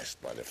one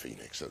blessed by the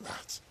Phoenix at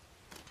that.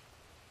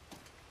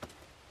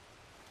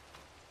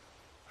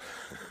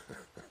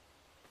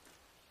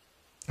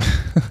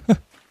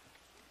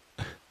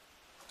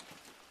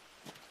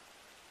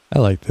 I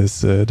like this,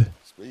 Sid.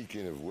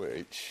 Speaking of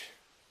which,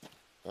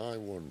 I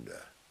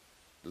wonder,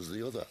 does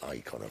the other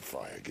icon of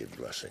fire give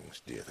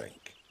blessings, do you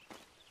think?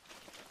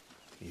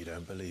 You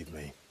don't believe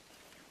me?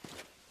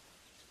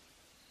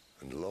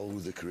 And lo,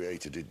 the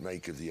Creator did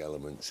make of the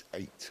elements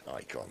 8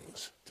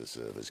 icons to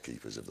serve as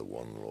keepers of the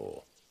one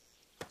law.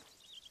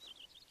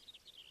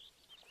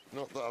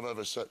 Not that I've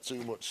ever set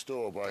too much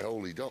store by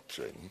holy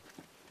doctrine,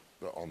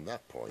 but on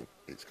that point,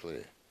 it's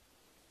clear.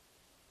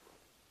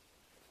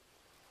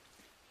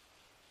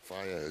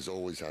 Fire has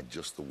always had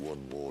just the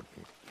one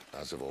warden,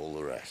 as of all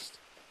the rest.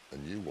 A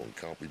new one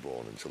can't be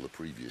born until the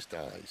previous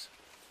dies,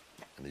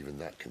 and even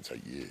that can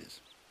take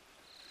years.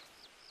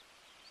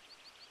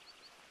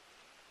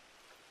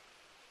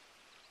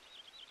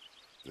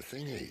 The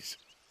thing is,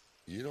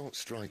 you don't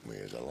strike me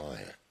as a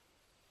liar.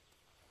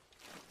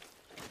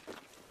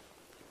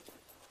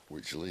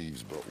 Which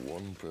leaves but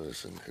one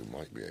person who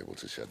might be able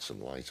to shed some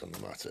light on the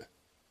matter.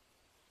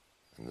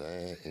 And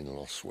they're in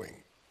Lostwing.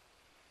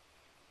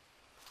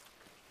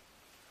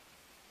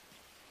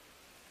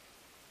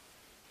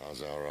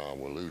 As are our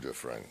Waloed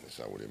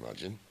friends, I would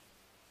imagine.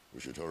 We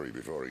should hurry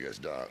before it gets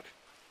dark.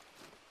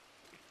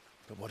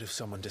 But what if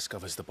someone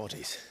discovers the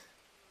bodies?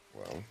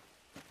 Well,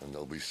 and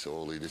they'll be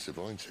sorely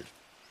disappointed.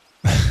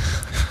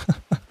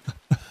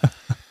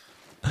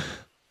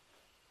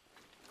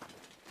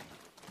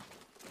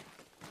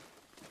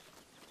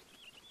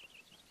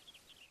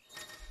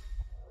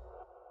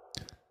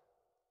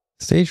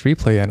 Stage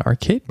replay and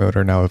arcade mode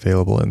are now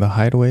available in the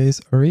Hideaway's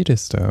Arita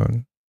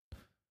Stone.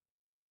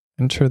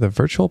 Enter the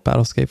virtual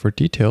battlescape for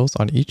details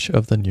on each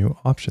of the new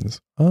options.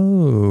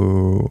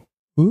 Oh.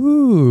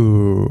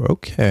 Ooh.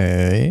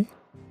 Okay.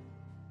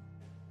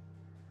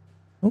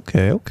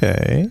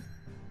 Okay.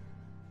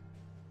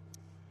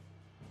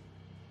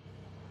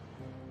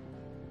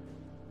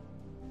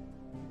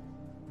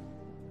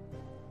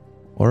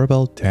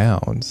 Orabelle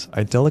Downs.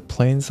 Idyllic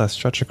plains that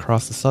stretch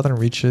across the southern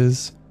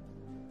reaches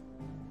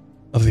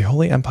of the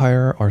Holy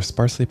Empire are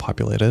sparsely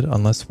populated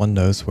unless one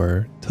knows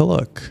where to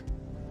look.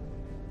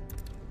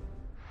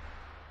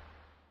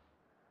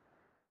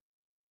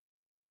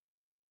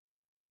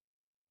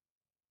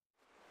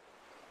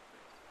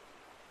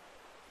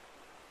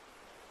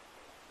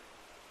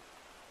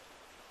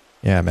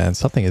 Yeah, man,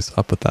 something is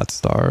up with that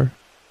star.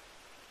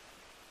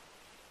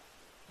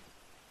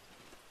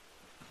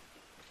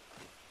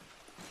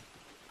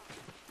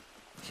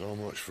 So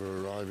much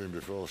for arriving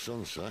before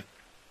sunset.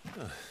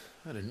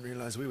 I didn't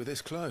realize we were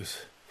this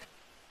close.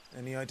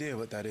 Any idea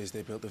what that is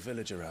they built the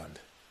village around?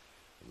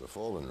 The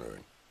fallen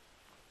ruin.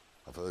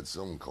 I've heard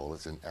some call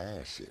it an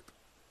airship.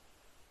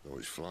 Though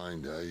his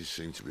flying days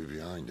seem to be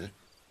behind it.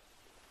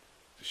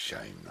 It's a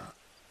shame, that.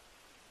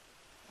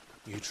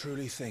 You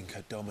truly think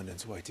a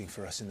dominant's waiting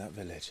for us in that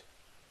village?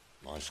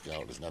 My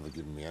scout has never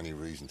given me any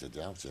reason to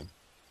doubt him.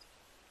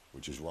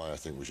 Which is why I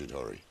think we should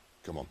hurry.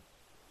 Come on.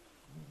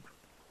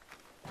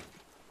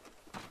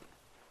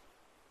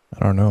 I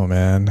don't know,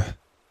 man.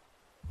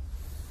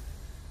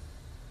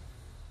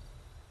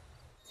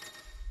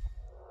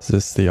 Is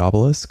this the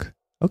obelisk?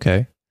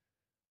 Okay.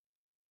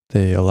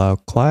 They allow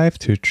Clive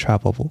to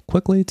travel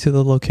quickly to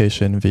the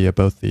location via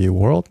both the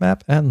world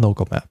map and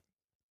local map.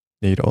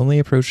 Need only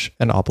approach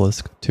an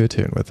obelisk to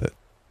attune with it.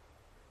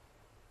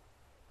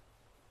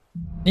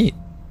 Neat.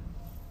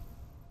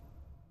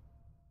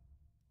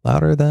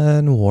 Louder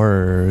than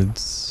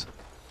words.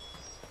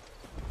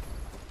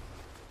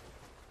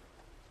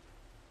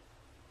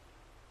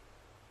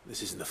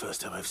 This isn't the first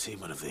time I've seen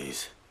one of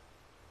these.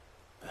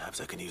 Perhaps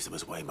I can use them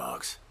as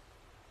waymarks.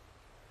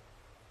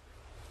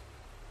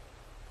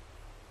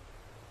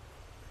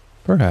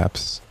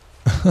 Perhaps.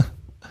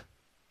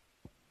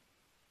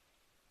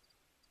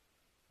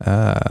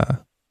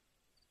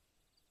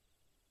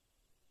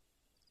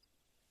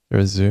 There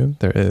is zoom?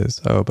 There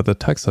is. Oh, but the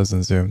text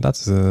doesn't zoom.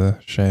 That's a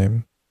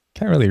shame.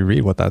 Can't really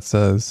read what that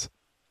says.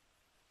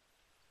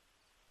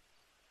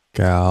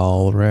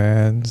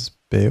 Galran's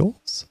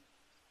Bales?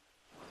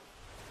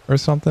 Or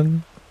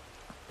something?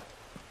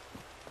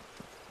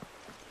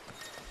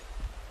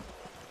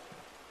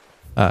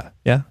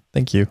 Yeah,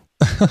 thank you.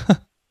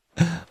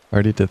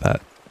 Already did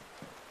that.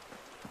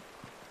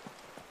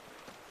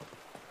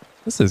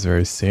 This is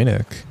very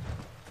scenic.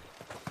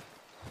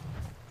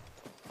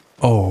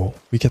 Oh,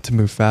 we get to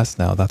move fast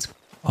now.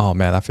 Oh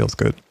man, that feels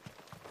good.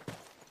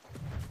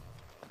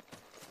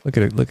 Look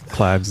at it. Look at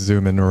Clive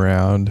zooming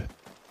around.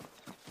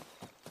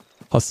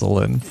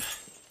 Hustling.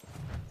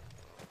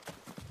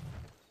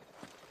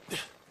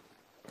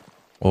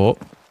 Oh.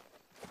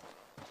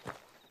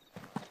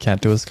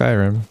 Can't do a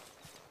Skyrim.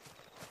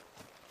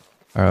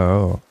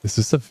 Oh, is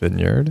this a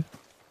vineyard?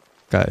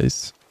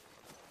 Guys.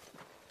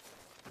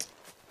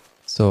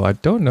 So I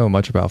don't know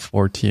much about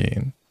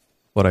 14.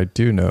 What I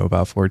do know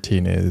about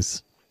 14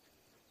 is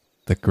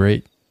the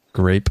Great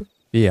Grape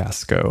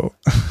Fiasco.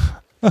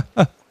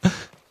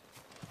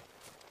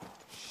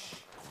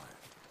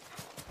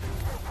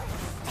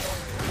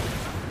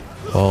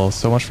 Well,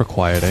 so much for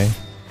quiet, eh?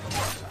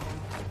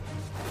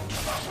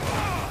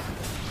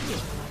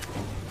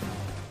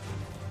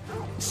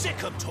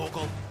 Sick 'em,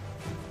 Torgal.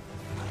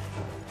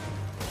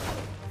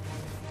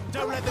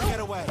 Don't let them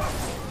get away.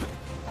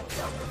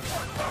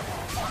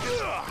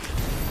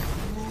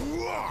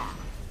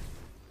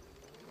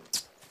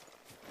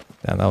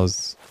 Damn, that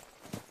was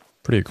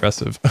pretty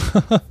aggressive.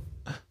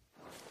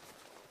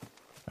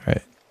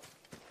 Alright.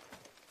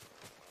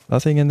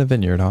 Nothing in the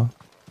vineyard, huh?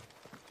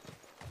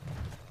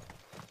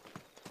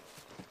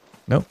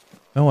 Nope.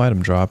 No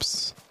item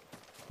drops.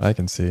 I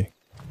can see.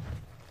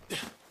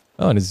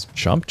 Oh, and his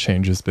jump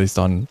changes based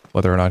on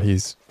whether or not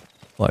he's,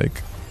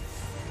 like,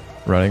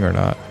 running or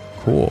not.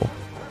 Cool.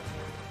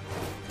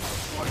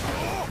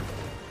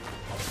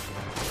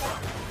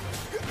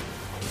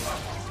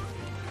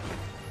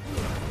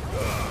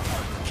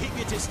 Keep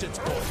your distance,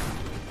 boy.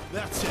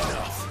 That's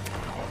enough.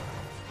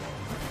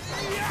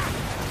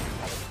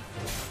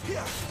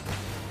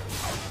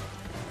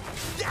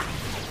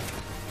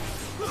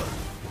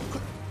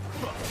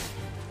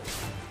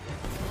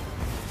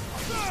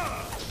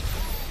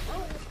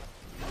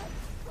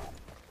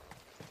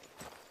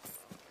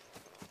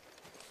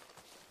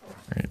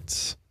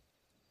 Right.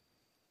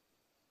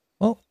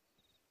 Well,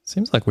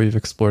 seems like we've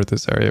explored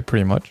this area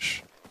pretty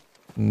much.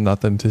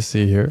 Nothing to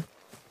see here.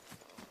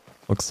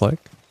 Looks like.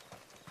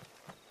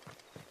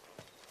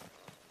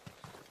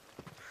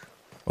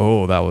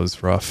 Oh, that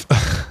was rough.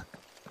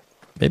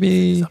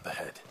 Maybe. Up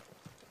ahead.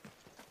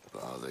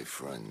 Are they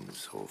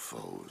friends or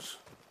foes?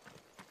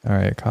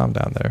 Alright, calm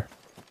down there.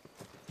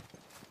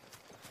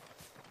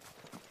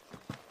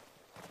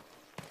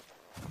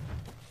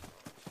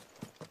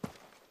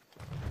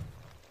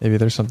 Maybe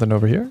there's something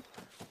over here?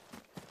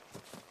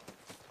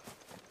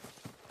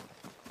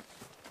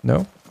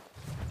 No?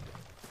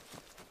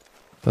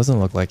 Doesn't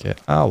look like it.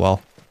 Oh,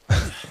 well.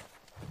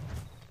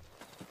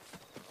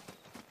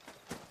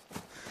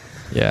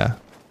 Yeah.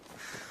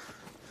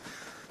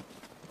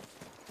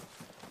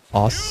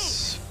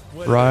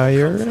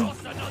 Osrier?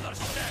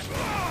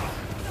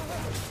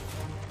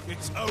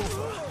 It's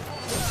over.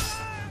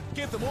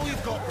 Give them all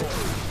you've got, boy.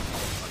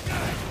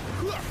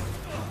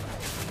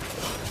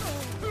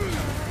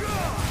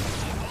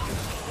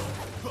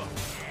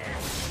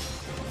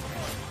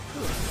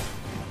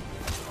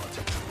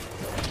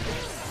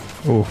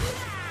 Ooh.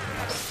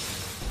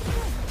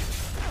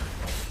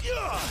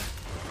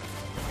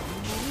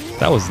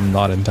 That was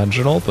not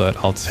intentional, but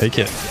I'll take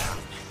it.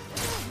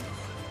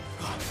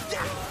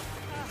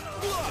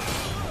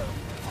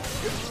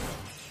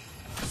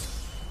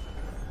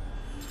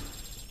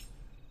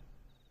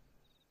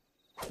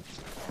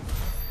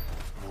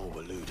 More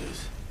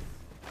Waloeders.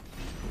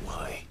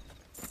 Why?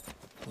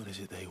 What is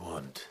it they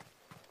want?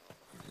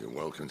 You're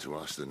welcome to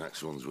ask the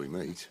next ones we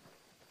meet.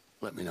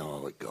 Let me know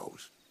how it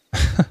goes.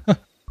 I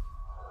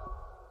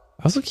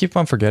also keep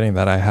on forgetting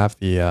that I have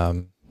the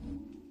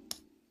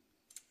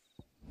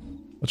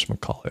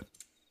whatchamacallit.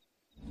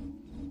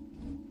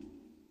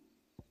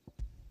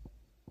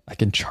 I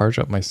can charge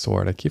up my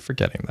sword. I keep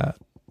forgetting that.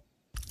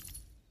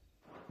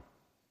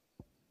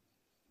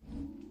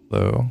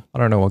 Though I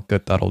don't know what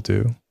good that'll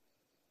do.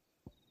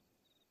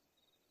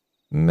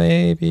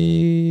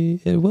 Maybe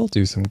it will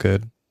do some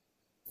good.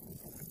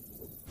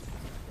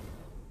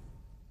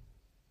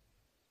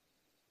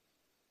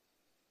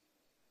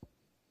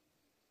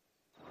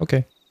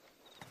 Okay.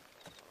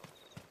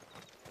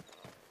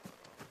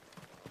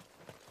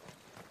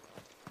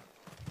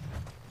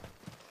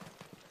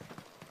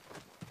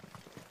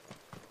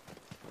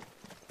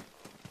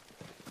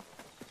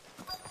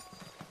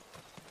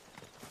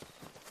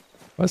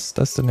 What's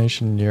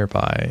destination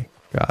nearby?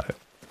 Got it.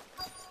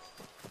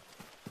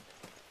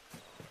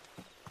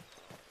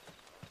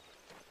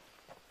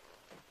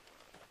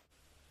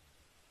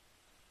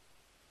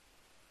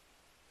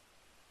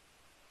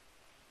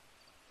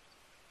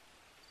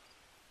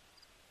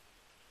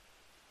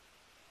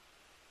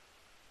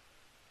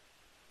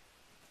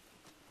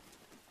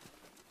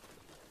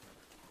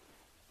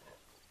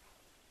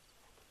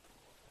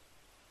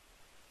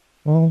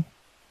 Well,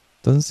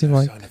 doesn't seem No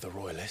like... sign of the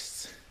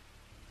royalists.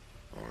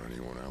 Or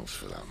anyone else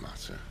for that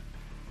matter.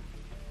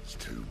 It's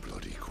too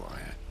bloody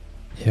quiet.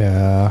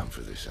 Yeah.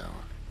 For this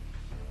hour.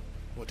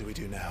 What do we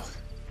do now?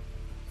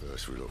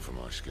 First we look for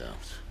my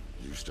scouts.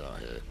 You start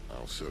here,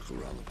 I'll circle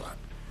round the back.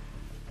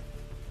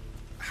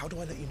 How do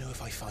I let you know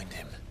if I find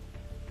him?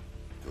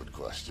 Good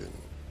question.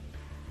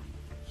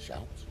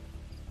 Shout?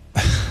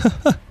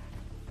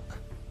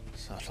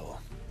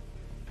 Subtle.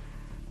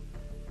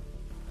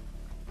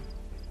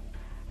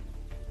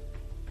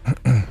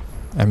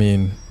 I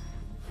mean,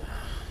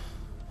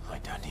 I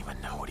don't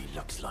even know what he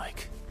looks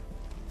like.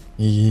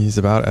 he's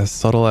about as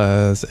subtle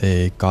as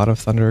a god of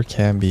thunder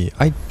can be.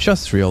 I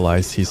just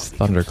realized he's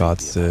Thunder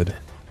God Sid.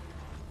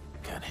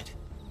 Can it?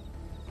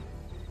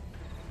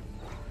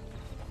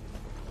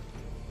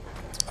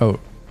 Oh,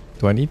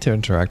 do I need to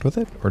interact with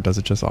it, or does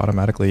it just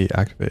automatically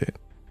activate?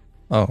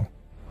 Oh.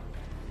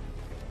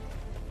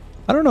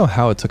 I don't know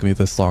how it took me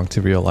this long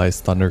to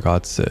realize Thunder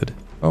God Sid.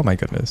 Oh my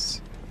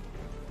goodness.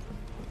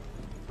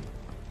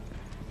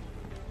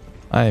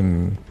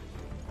 I'm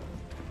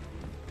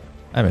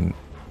an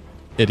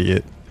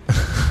idiot.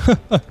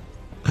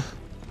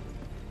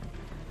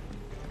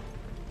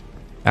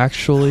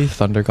 Actually,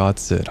 Thunder God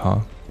Sid, huh?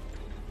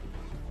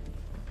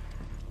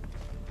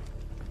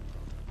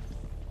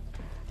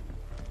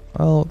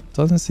 Well,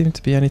 doesn't seem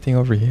to be anything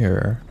over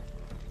here.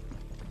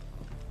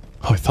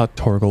 Oh, I thought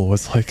Torgal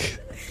was like...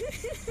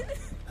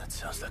 That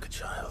sounds like a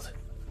child.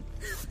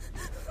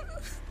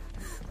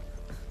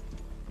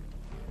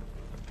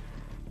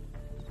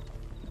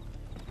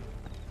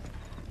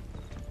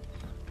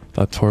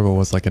 Thought Torgal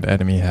was like an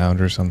enemy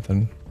hound or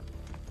something.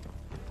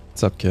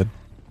 What's up, kid?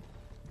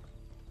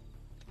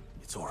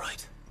 It's all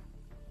right.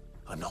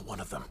 I'm not one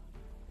of them.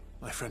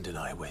 My friend and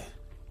I, we're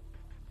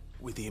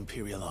with the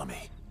Imperial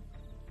Army.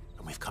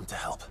 And we've come to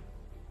help.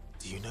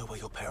 Do you know where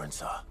your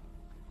parents are?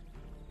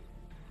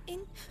 In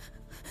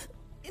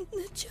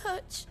the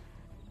church.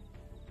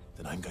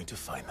 Then I'm going to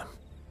find them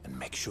and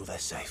make sure they're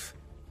safe.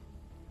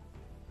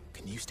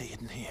 Can you stay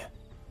hidden here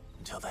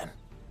until then?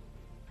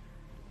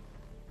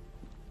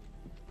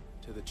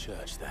 To the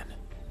church, then.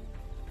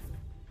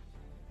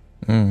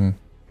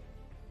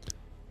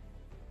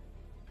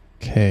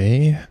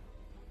 Okay.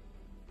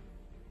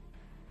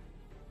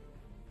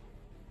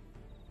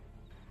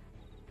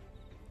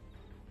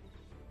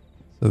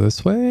 So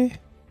this way?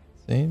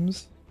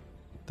 Seems.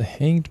 The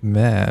Hanged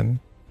Man.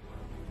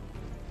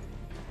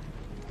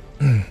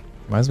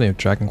 Reminds me of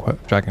Dragon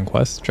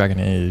Quest, Dragon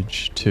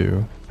Age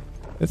 2.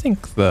 I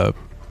think the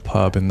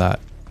pub in that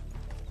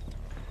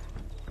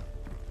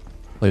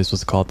place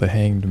was called the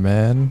Hanged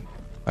Man,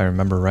 if I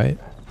remember right.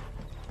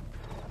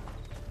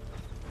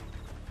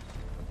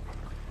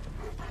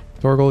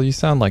 Torgal, you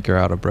sound like you're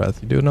out of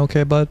breath. You doing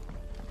okay, bud?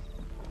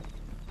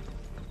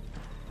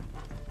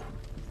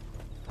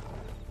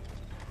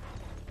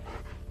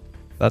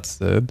 That's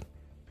Sid.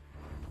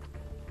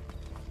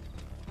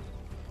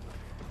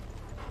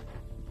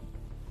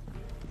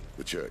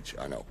 The church,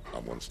 I know.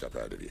 I'm one step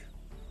ahead of you.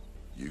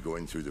 You go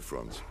in through the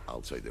front,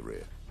 I'll take the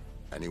rear.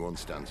 Anyone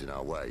stands in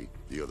our way,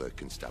 the other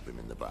can stab him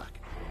in the back.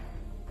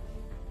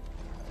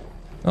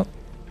 Oh,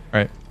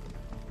 right.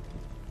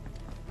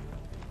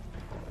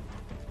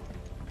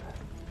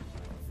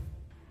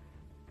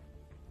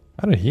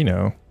 How did he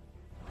know?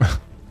 Is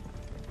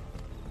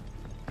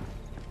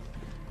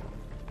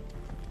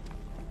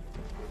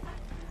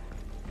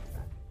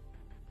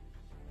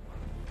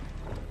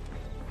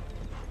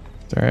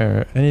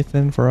there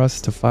anything for us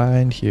to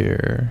find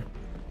here?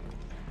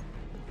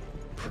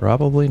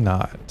 Probably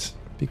not,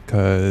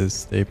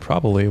 because they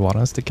probably want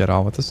us to get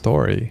on with the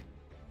story.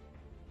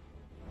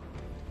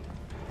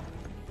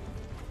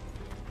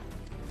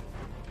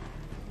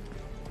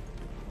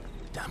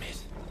 Damn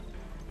it.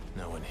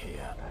 No one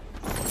here.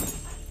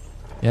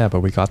 Yeah,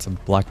 but we got some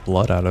black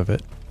blood out of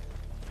it.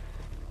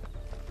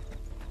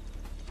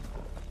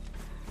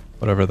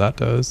 Whatever that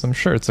does, I'm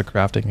sure it's a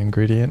crafting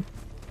ingredient.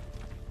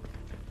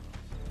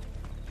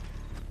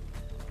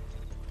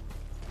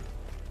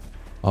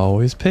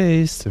 Always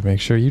pays to make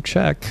sure you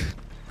check.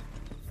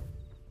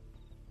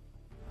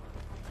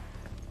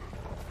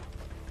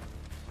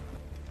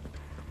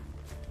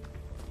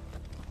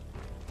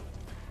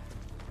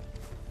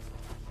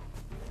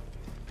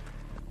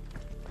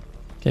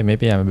 Okay,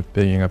 maybe I'm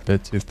being a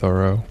bit too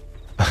thorough.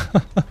 I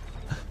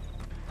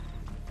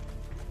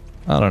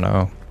don't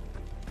know.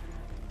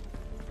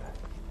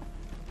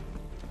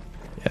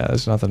 Yeah,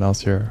 there's nothing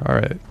else here.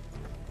 Alright.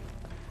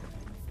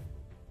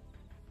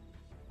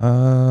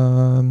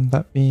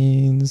 That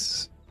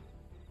means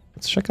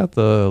let's check out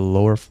the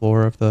lower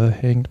floor of the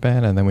Hanged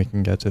Man and then we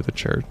can get to the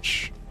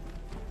church.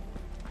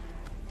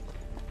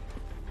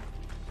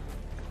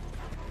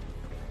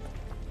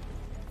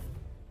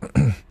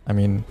 I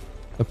mean,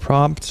 the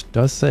prompt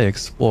does say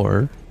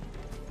explore.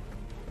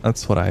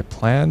 That's what I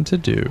plan to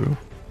do.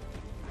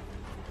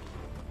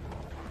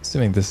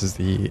 Assuming this is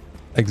the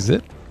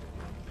exit.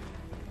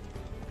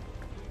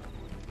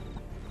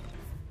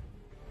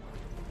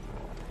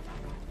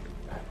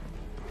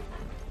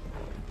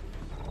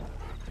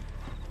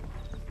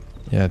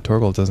 Yeah,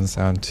 Torgal doesn't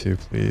sound too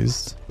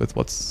pleased with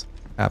what's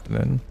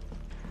happening.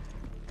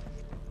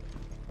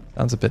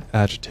 Sounds a bit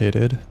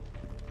agitated.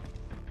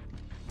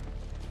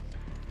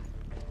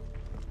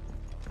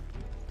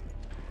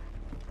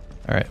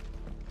 Alright.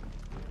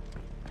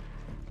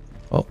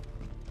 Well.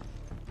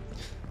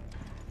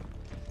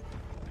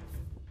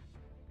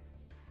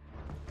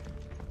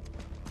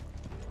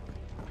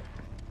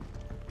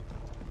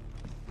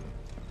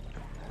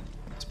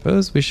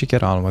 Suppose we should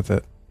get on with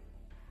it.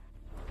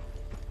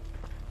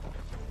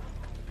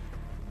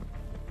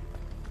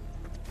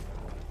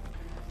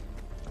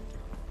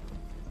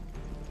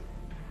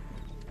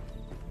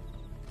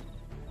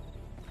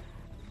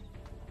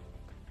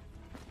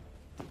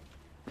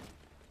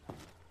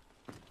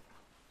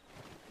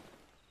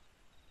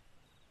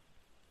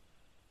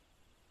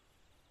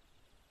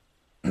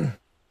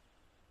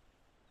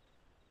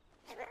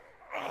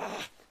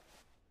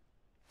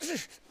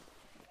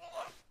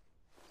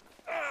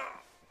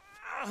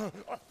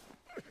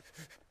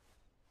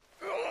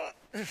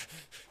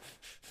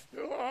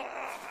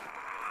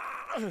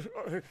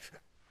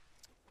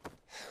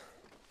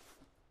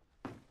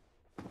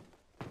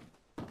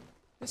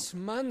 This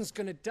man's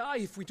gonna die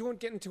if we don't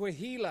get into a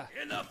healer.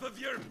 Enough of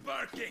your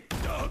barking,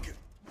 dog!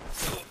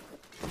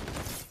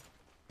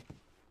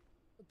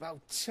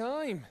 About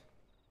time.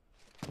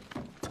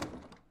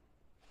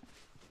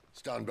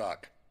 Stand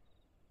back.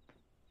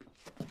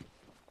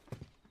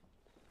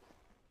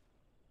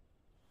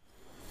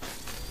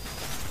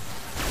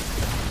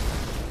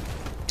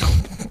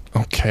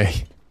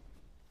 Okay.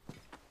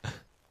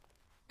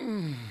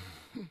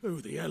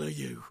 Who the hell are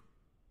you?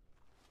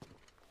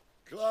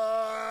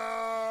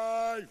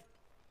 Clive!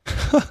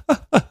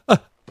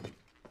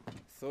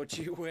 Thought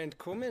you weren't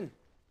coming.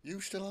 You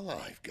still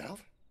alive,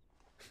 Gav?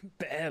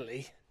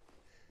 Barely.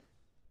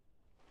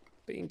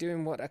 Been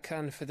doing what I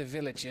can for the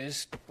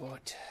villagers,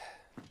 but...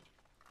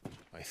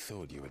 I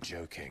thought you were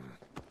joking.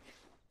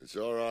 It's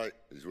all right.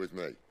 He's with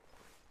me.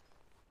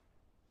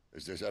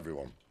 Is this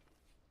everyone?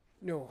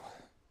 No,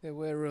 there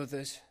were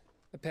others.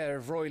 A pair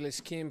of royalists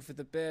came for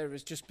the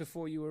bearers just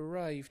before you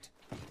arrived.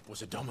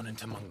 Was a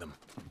dominant among them?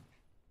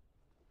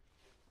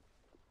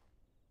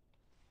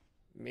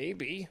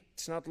 Maybe.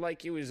 It's not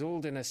like he was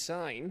holding a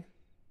sign.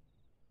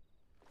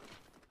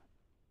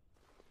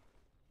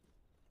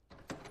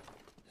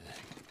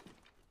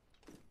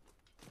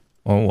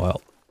 Oh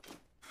well.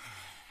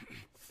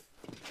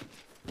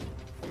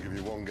 I'll give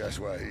you one guess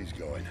where he's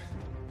going.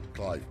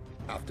 Clive,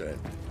 after him.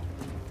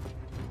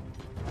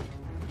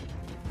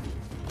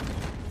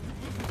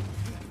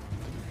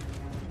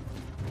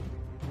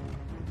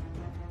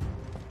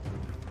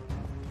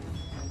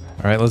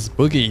 All right, let's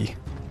boogie.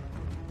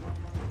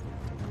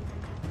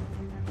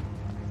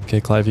 Okay,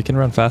 Clive, you can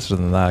run faster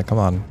than that. Come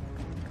on.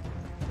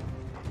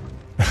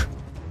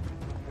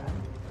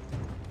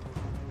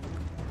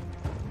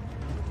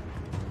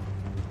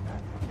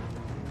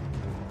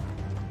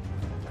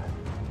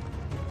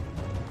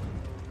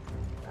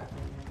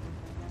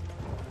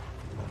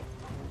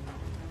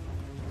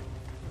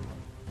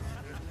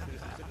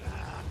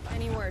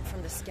 Any word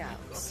from the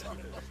scouts?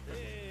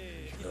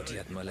 Not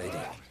yet, my lady,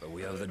 but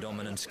we have the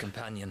dominant's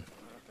companion.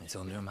 It's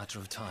only a matter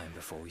of time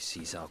before we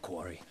seize our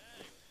quarry.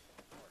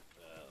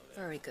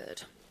 Very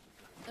good.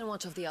 And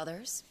what of the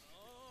others?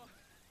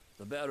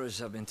 The bearers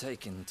have been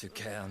taken to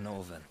Caer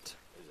Novent.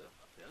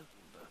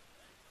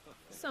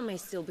 Some may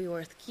still be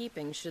worth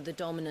keeping should the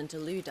dominant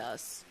elude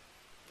us.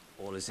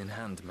 All is in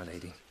hand, my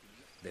lady.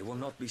 They will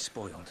not be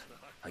spoiled.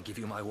 I give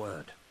you my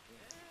word.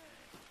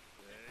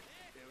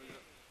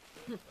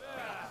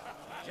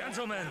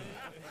 Gentlemen,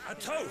 a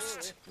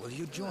toast! Will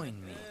you join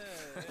me?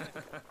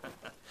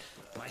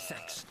 My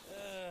thanks.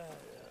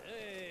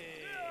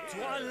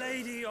 To Our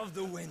Lady of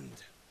the Wind.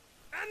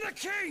 And the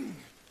King!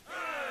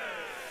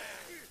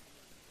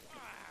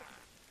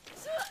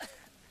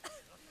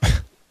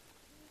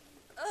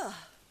 Ugh.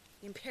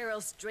 The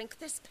Imperials drink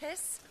this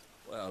piss?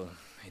 Well,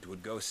 it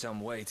would go some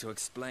way to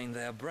explain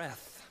their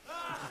breath.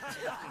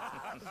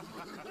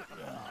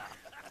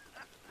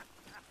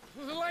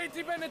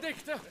 Lady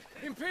Benedikta!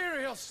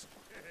 Imperials!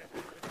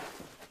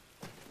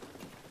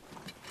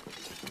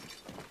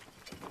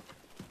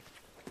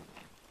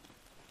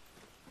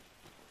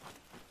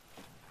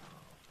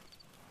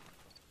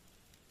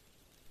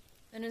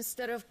 And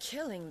instead of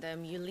killing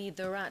them, you lead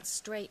the rats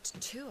straight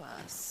to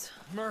us.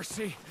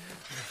 Mercy!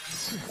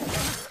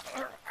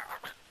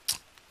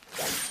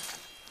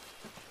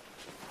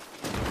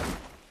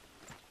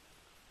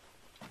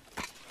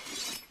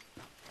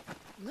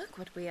 Look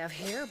what we have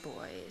here,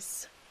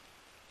 boys.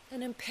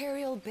 An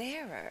Imperial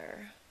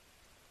bearer.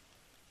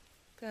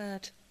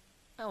 Good.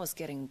 I was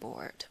getting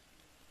bored.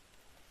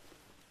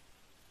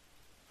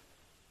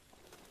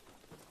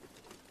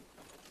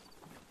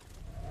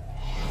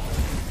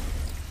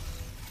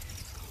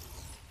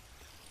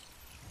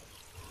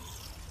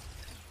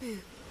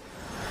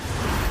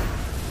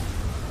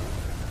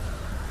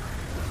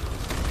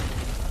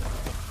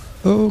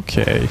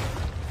 Okay.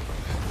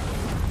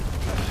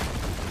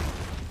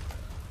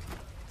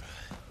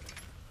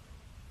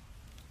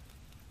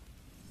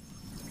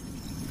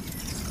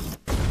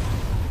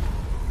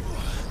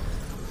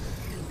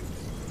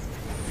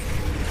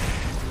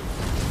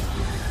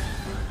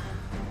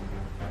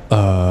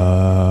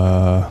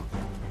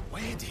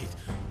 Where did?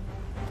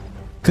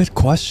 Good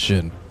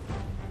question.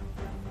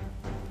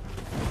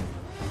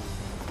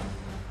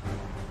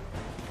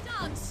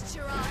 Dance,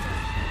 Chirada!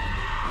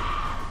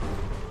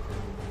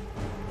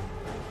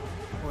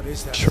 What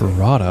is that?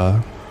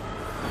 Chirada.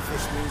 If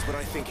this means what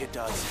I think it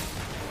does,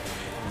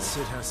 then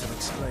Sid has some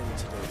explaining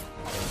to do.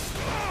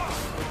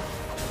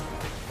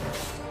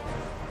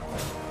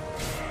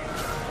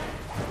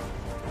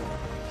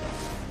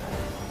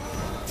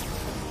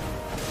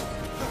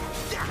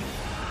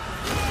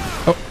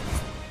 Oh.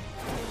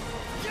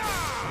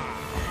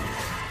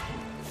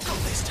 Not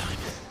this time.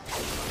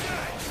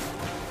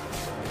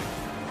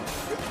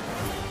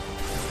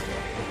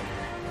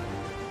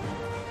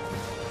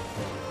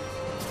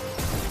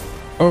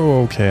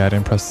 Oh, okay, I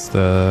didn't press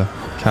the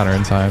counter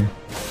in time.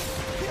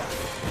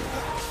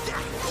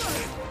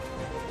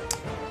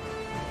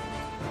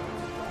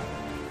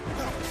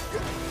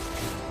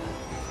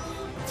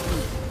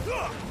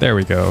 There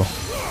we go.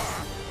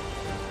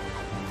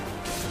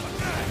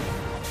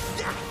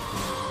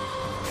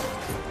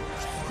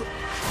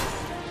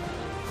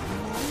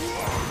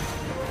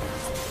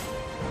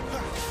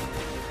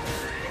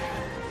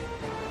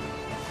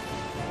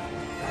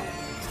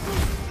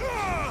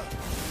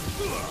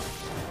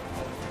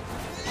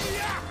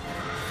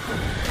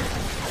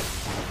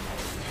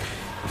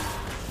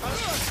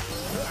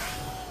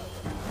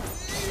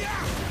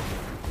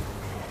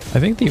 I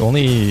think the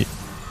only...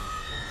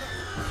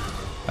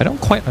 I don't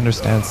quite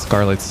understand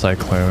Scarlet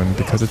Cyclone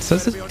because it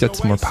says it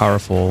gets more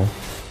powerful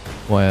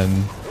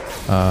when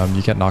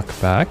you get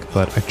knocked back,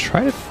 but I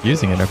tried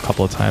using it a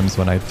couple of times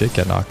when I did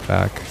get knocked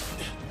back.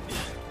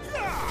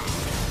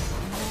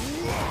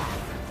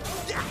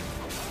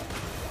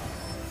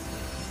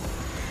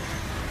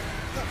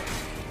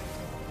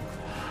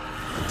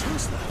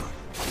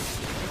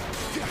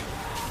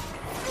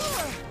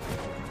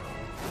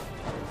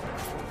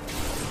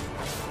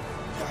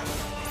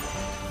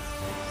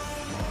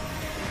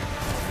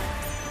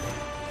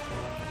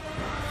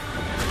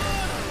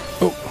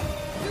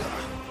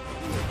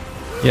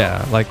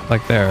 Yeah,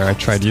 like there, I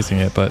tried using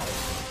it, but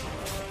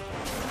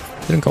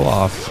it didn't go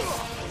off.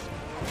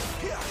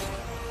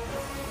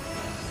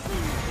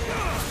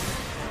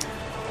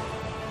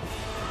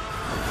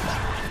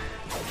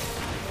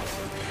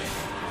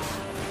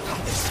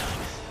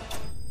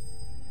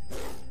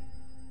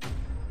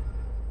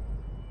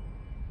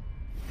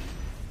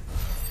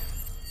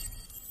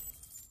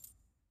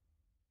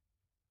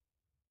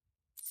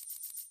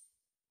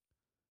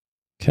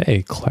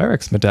 Okay,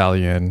 Cleric's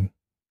Medallion.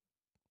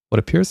 What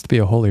appears to be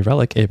a holy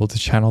relic able to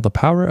channel the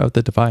power of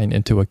the divine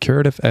into a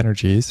curative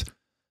energies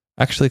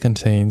actually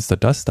contains the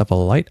dust of a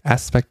light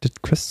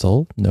aspected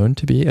crystal known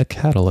to be a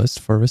catalyst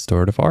for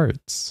restorative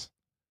arts.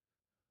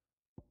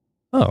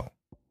 Oh.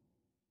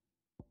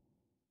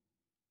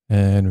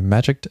 And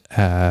Magic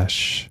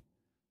Ash.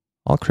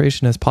 All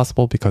creation is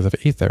possible because of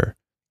Aether.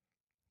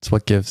 It's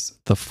what gives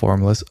the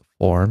formless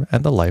form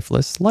and the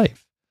lifeless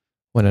life.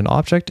 When an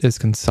object is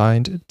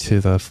consigned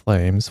to the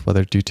flames,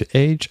 whether due to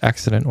age,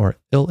 accident, or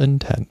ill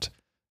intent,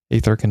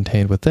 Aether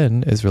contained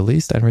within is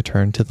released and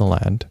returned to the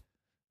land.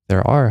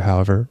 There are,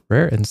 however,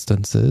 rare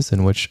instances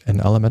in which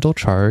an elemental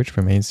charge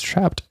remains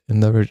trapped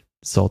in the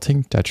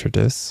resulting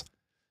detritus,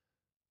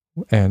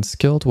 and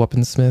skilled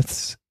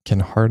weaponsmiths can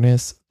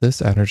harness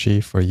this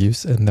energy for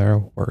use in their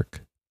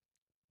work.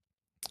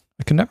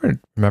 I can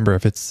never remember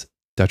if it's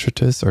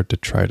detritus or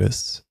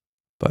detritus,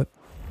 but...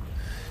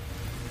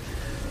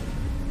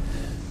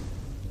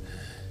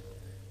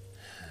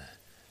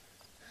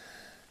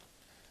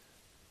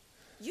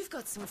 You've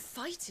got some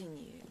fight in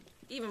you,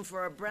 even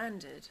for a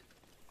branded.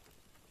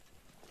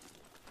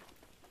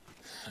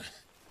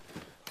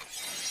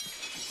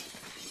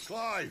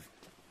 Clive!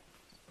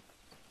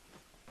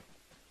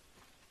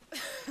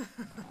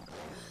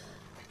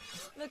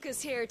 Look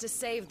who's here to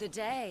save the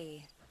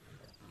day.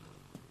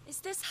 Is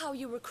this how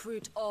you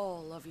recruit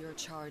all of your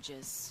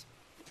charges?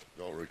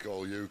 Don't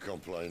recall you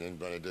complaining,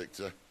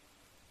 Benedikta.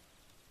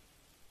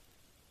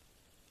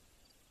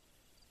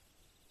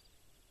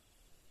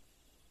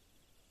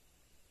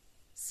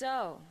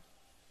 So,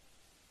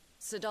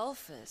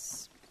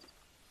 Sidolphus,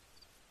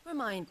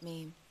 remind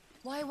me,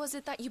 why was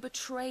it that you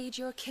betrayed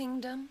your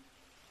kingdom?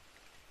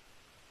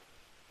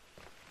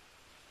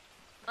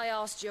 I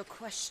asked you a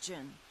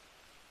question,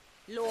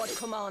 Lord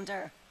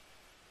Commander.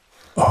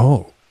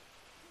 Oh.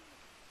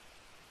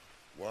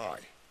 Why?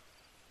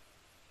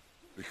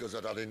 Because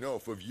I'd had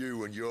enough of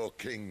you and your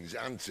king's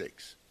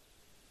antics.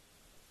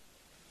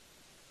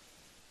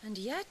 And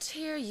yet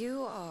here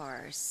you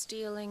are,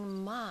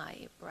 stealing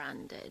my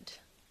branded.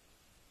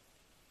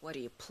 What are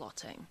you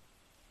plotting?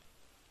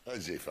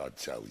 As if I'd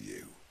tell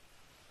you.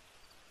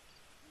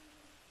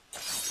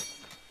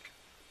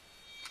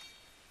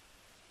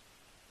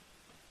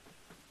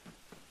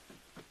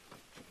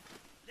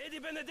 Lady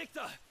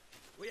Benedikta,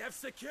 we have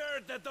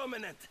secured the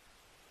dominant.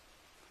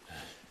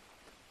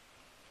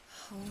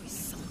 Always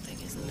something,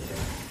 isn't there?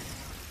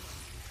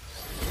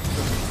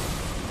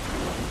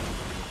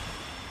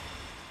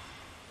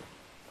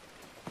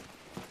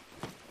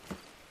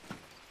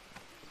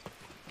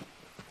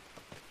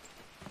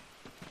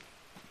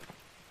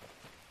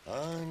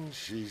 And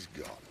she's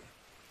gone.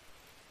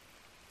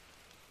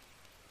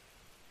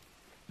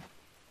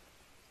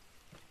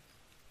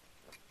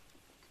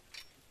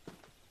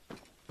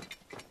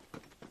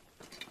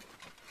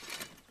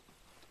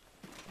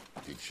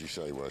 Did she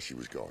say where she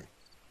was going?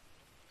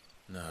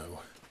 No.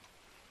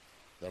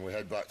 Then we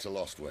head back to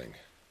Lostwing.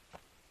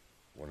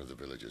 One of the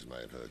villagers may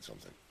have heard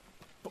something.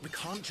 But we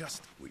can't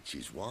just... Which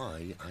is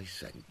why I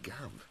sent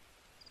Gav.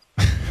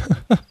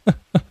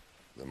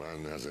 The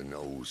man has a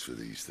nose for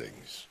these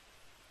things.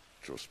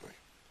 Trust me.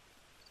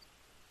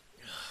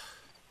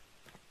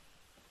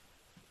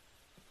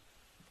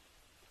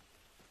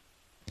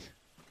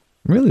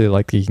 I'm really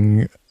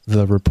liking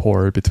the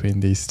rapport between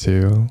these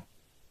two.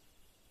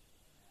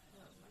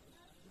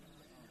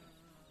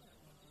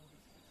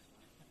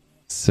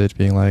 Sid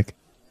being like,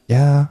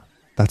 yeah,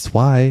 that's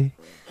why.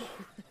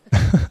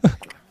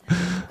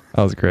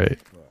 That was great.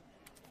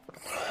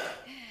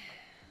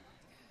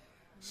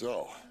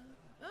 So,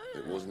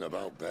 it wasn't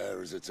about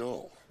bears at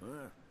all.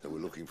 They were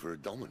looking for a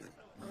dominant.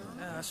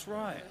 Yeah, that's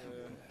right.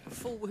 I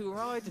thought we were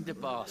hiding the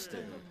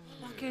bastard.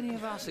 Like any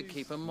of us would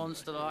keep a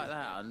monster like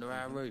that under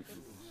our roof.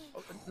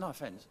 Oh, no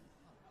offence.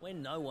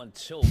 When no one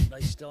talked,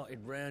 they started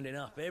rounding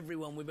up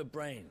everyone with a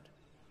brand.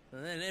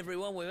 And then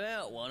everyone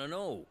without one and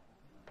all.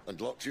 And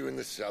locked you in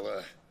the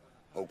cellar,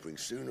 hoping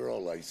sooner or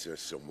later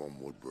someone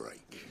would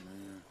break.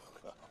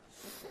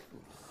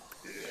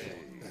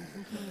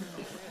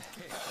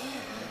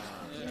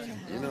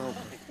 You know,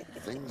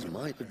 things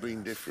might have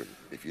been different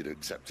if you'd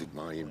accepted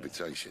my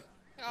invitation.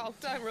 Oh,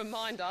 don't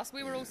remind us.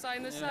 We were all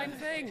saying the same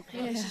thing.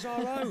 This is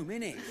our home,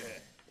 innit?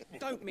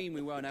 Don't mean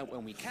we won't help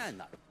when we can,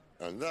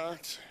 though. And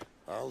that,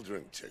 I'll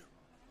drink to.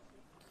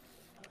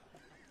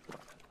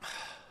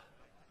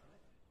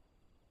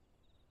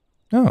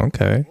 Oh,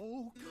 okay.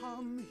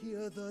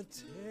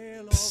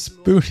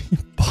 Spoony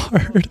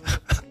Bard.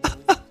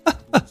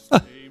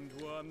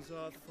 Ones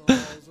a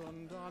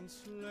thousand and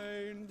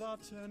slain the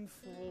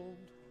tenfold.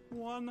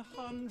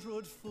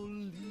 100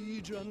 full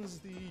legions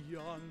the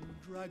young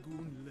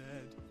dragoon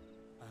led,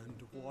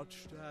 and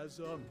watched as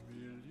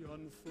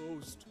 1,000,000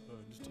 foes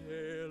turned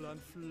tail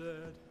and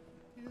fled.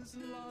 His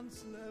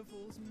lance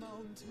levels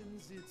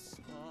mountains, it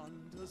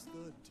sanders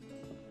the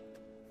deep.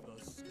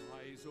 The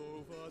skies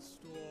over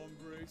storm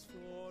breaks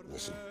for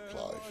Listen,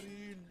 Clive.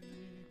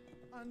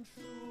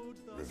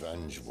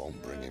 Revenge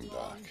won't bring him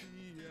back.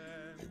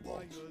 It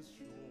won't.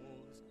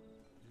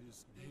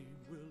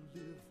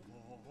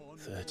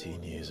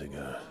 13 years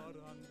ago,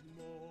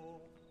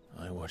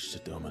 I watched a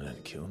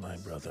dominant kill my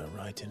brother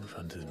right in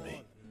front of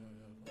me,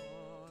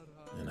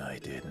 and I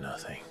did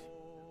nothing.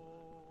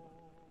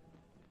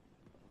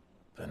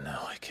 But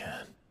now I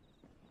can.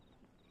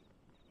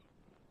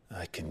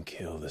 I can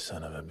kill the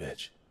son of a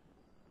bitch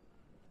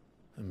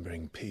and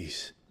bring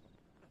peace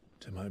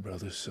to my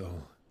brother's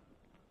soul.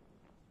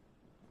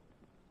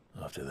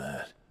 After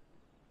that,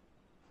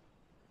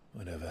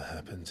 whatever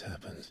happens,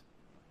 happens.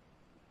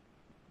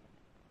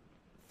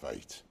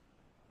 Fate.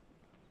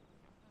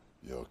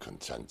 You're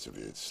content to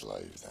be its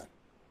slave, then?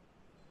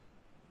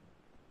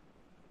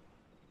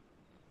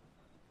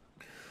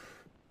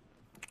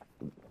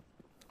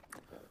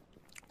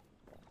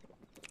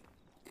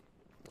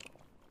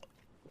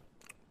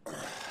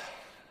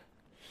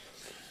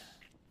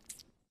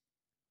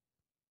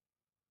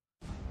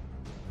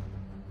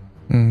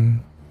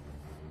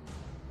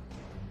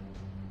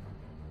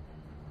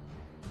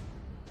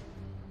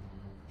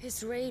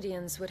 His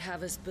radiance would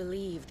have us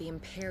believe the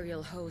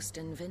Imperial host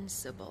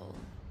invincible.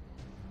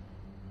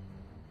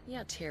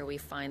 Yet here we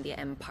find the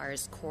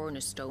Empire's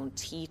cornerstone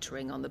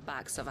teetering on the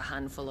backs of a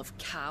handful of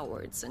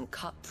cowards and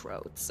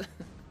cutthroats.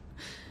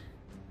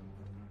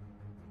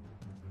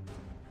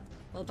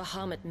 Well,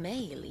 Bahamut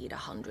may lead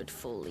 100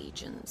 full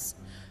legions.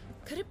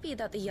 Could it be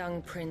that the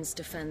young prince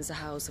defends a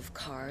house of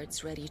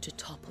cards ready to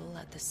topple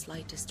at the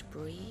slightest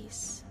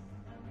breeze?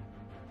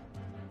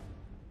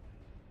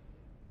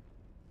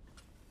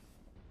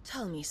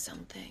 Tell me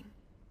something.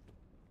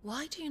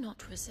 Why do you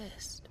not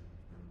resist?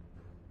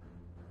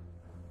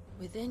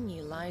 Within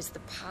you lies the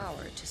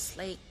power to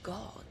slay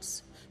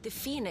gods. The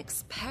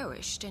phoenix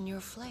perished in your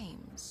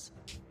flames.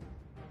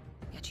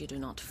 Yet you do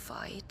not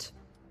fight.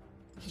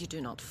 You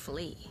do not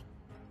flee.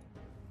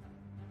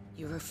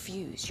 You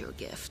refuse your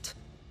gift.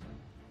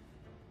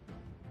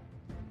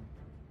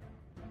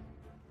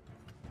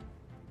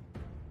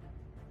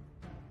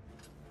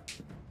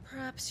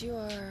 Perhaps you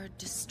are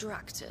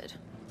distracted.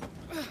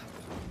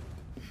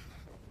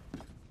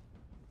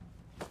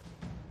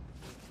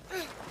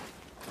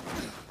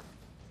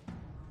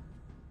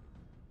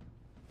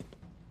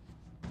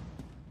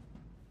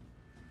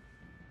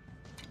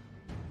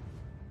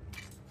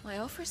 My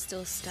offer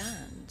still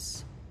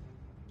stands.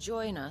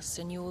 Join us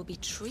and you will be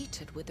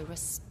treated with the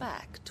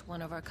respect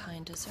one of our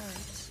kind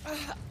deserves.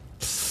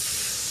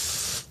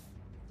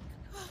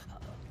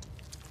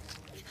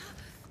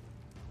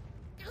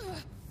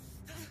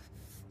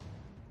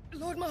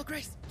 Lord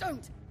Margrace,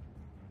 don't!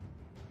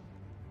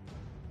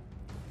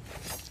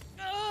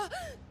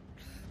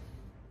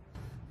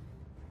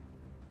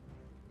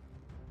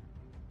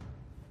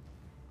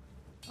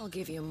 I'll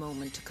give you a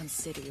moment to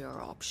consider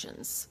your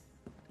options.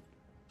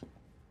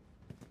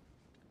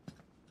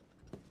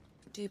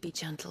 Do be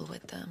gentle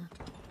with them.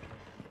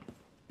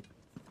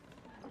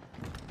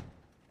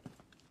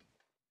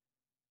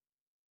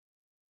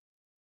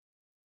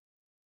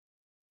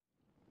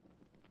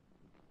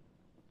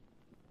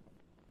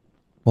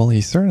 Well, he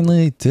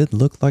certainly did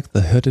look like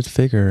the hooded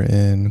figure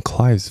in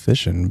Clive's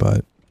vision,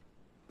 but...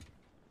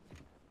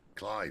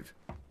 Clive.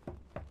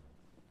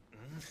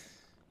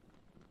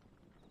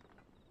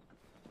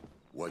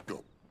 Wake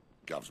up.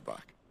 Gav's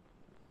back.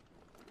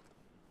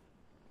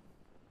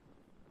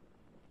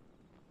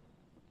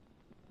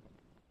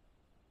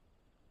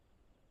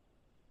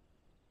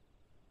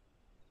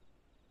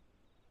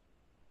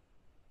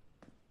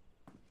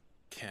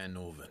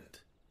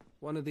 Cairnorvand.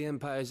 One of the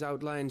Empire's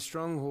outlying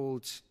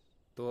strongholds,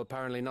 though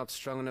apparently not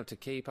strong enough to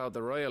keep out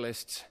the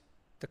Royalists.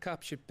 The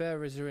captured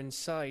bearers are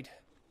inside.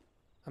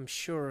 I'm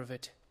sure of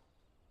it.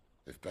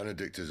 If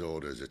Benedikta's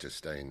orders are to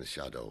stay in the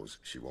shadows,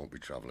 she won't be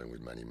traveling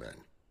with many men.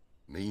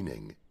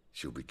 Meaning,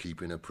 she'll be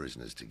keeping her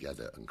prisoners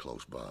together and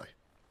close by.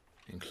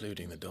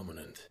 Including the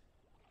Dominant.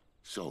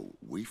 So,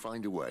 we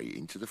find a way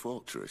into the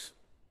fortress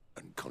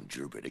and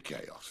conjure a bit of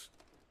chaos.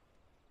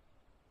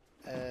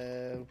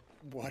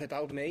 What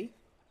about me?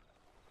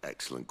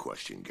 Excellent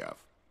question, Gav.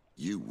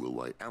 You will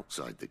wait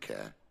outside the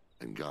care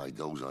and guide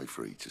those I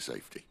free to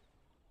safety.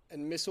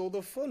 And miss all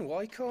the fun.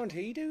 Why can't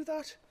he do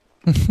that?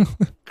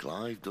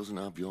 Clive doesn't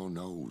have your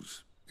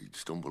nose. He'd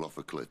stumble off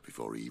a cliff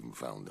before he even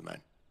found the men.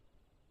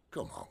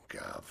 Come on,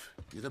 Gav.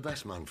 You're the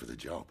best man for the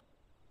job.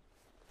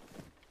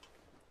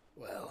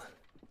 Well,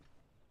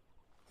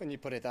 when you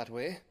put it that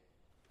way.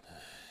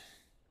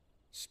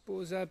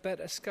 Suppose I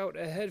better scout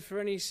ahead for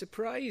any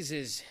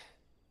surprises.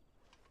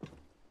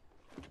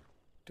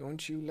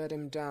 Don't you let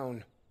him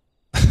down.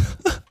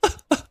 I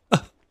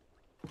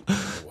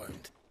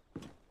won't.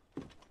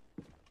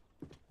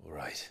 All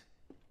right.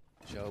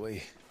 Shall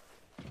we?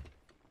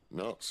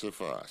 Not so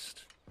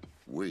fast.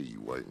 We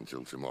wait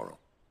until tomorrow.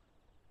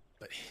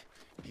 But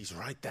he's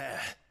right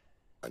there.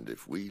 And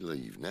if we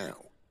leave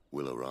now,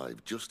 we'll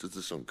arrive just as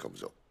the sun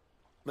comes up.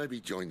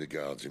 Maybe join the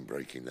guards in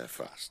breaking their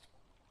fast.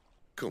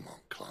 Come on,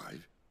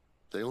 Clive.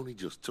 They only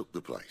just took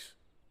the place.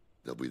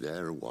 They'll be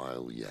there a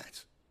while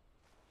yet.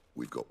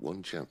 We've got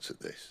one chance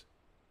at this.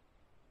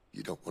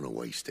 You don't want to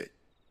waste it,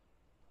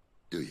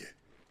 do you?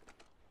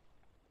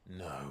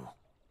 No.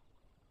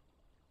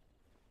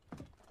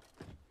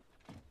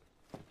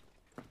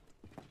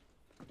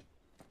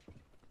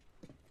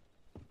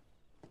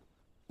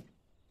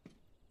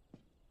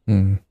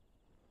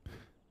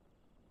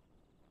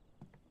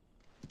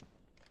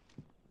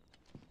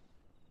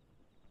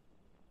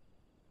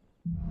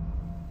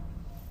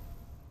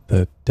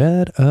 The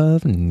dead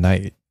of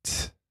night.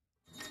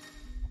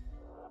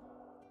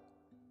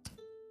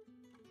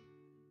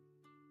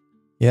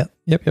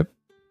 Yep.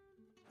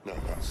 Now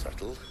that's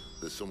settled.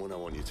 There's someone I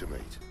want you to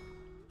meet.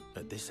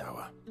 At this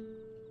hour?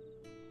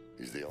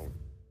 He's the owner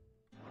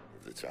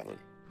of the tavern,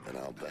 and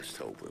our best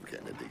hope of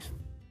getting a decent.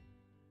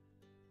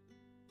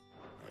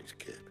 Nice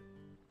kid.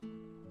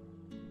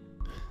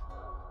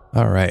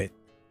 All right.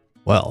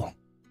 Well,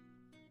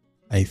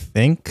 I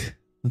think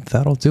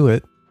that'll do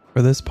it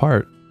for this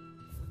part.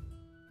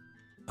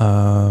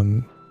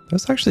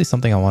 There's actually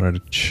something I wanted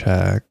to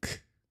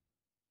check.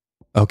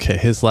 Okay,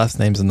 his last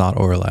name's not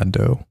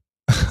Orlando.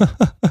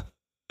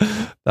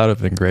 That would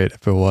have been great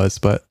if it was,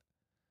 but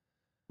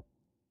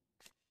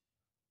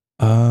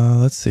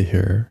let's see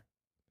here.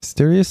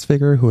 Mysterious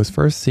figure who was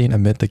first seen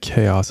amid the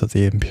chaos of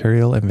the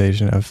Imperial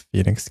invasion of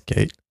Phoenix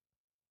Gate.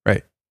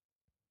 Right.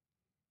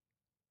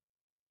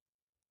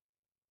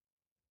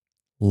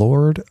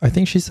 Lord, I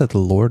think she said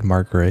Lord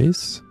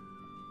Margrace.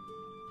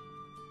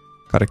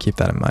 Gotta keep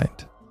that in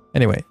mind.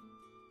 Anyway.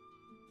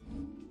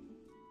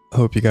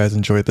 Hope you guys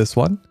enjoyed this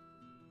one.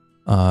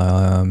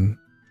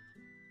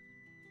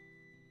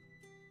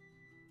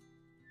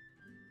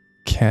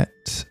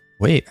 Can't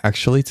wait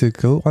actually to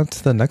go on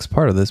to the next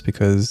part of this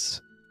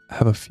because I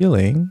have a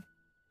feeling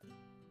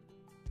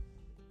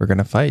we're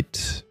gonna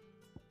fight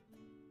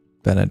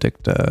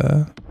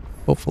Benedikta,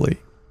 hopefully.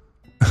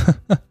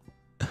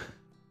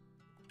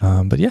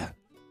 But yeah,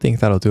 I think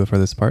that'll do it for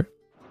this part.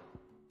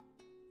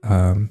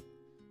 And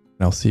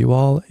I'll see you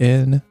all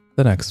in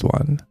the next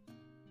one.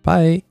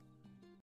 Bye.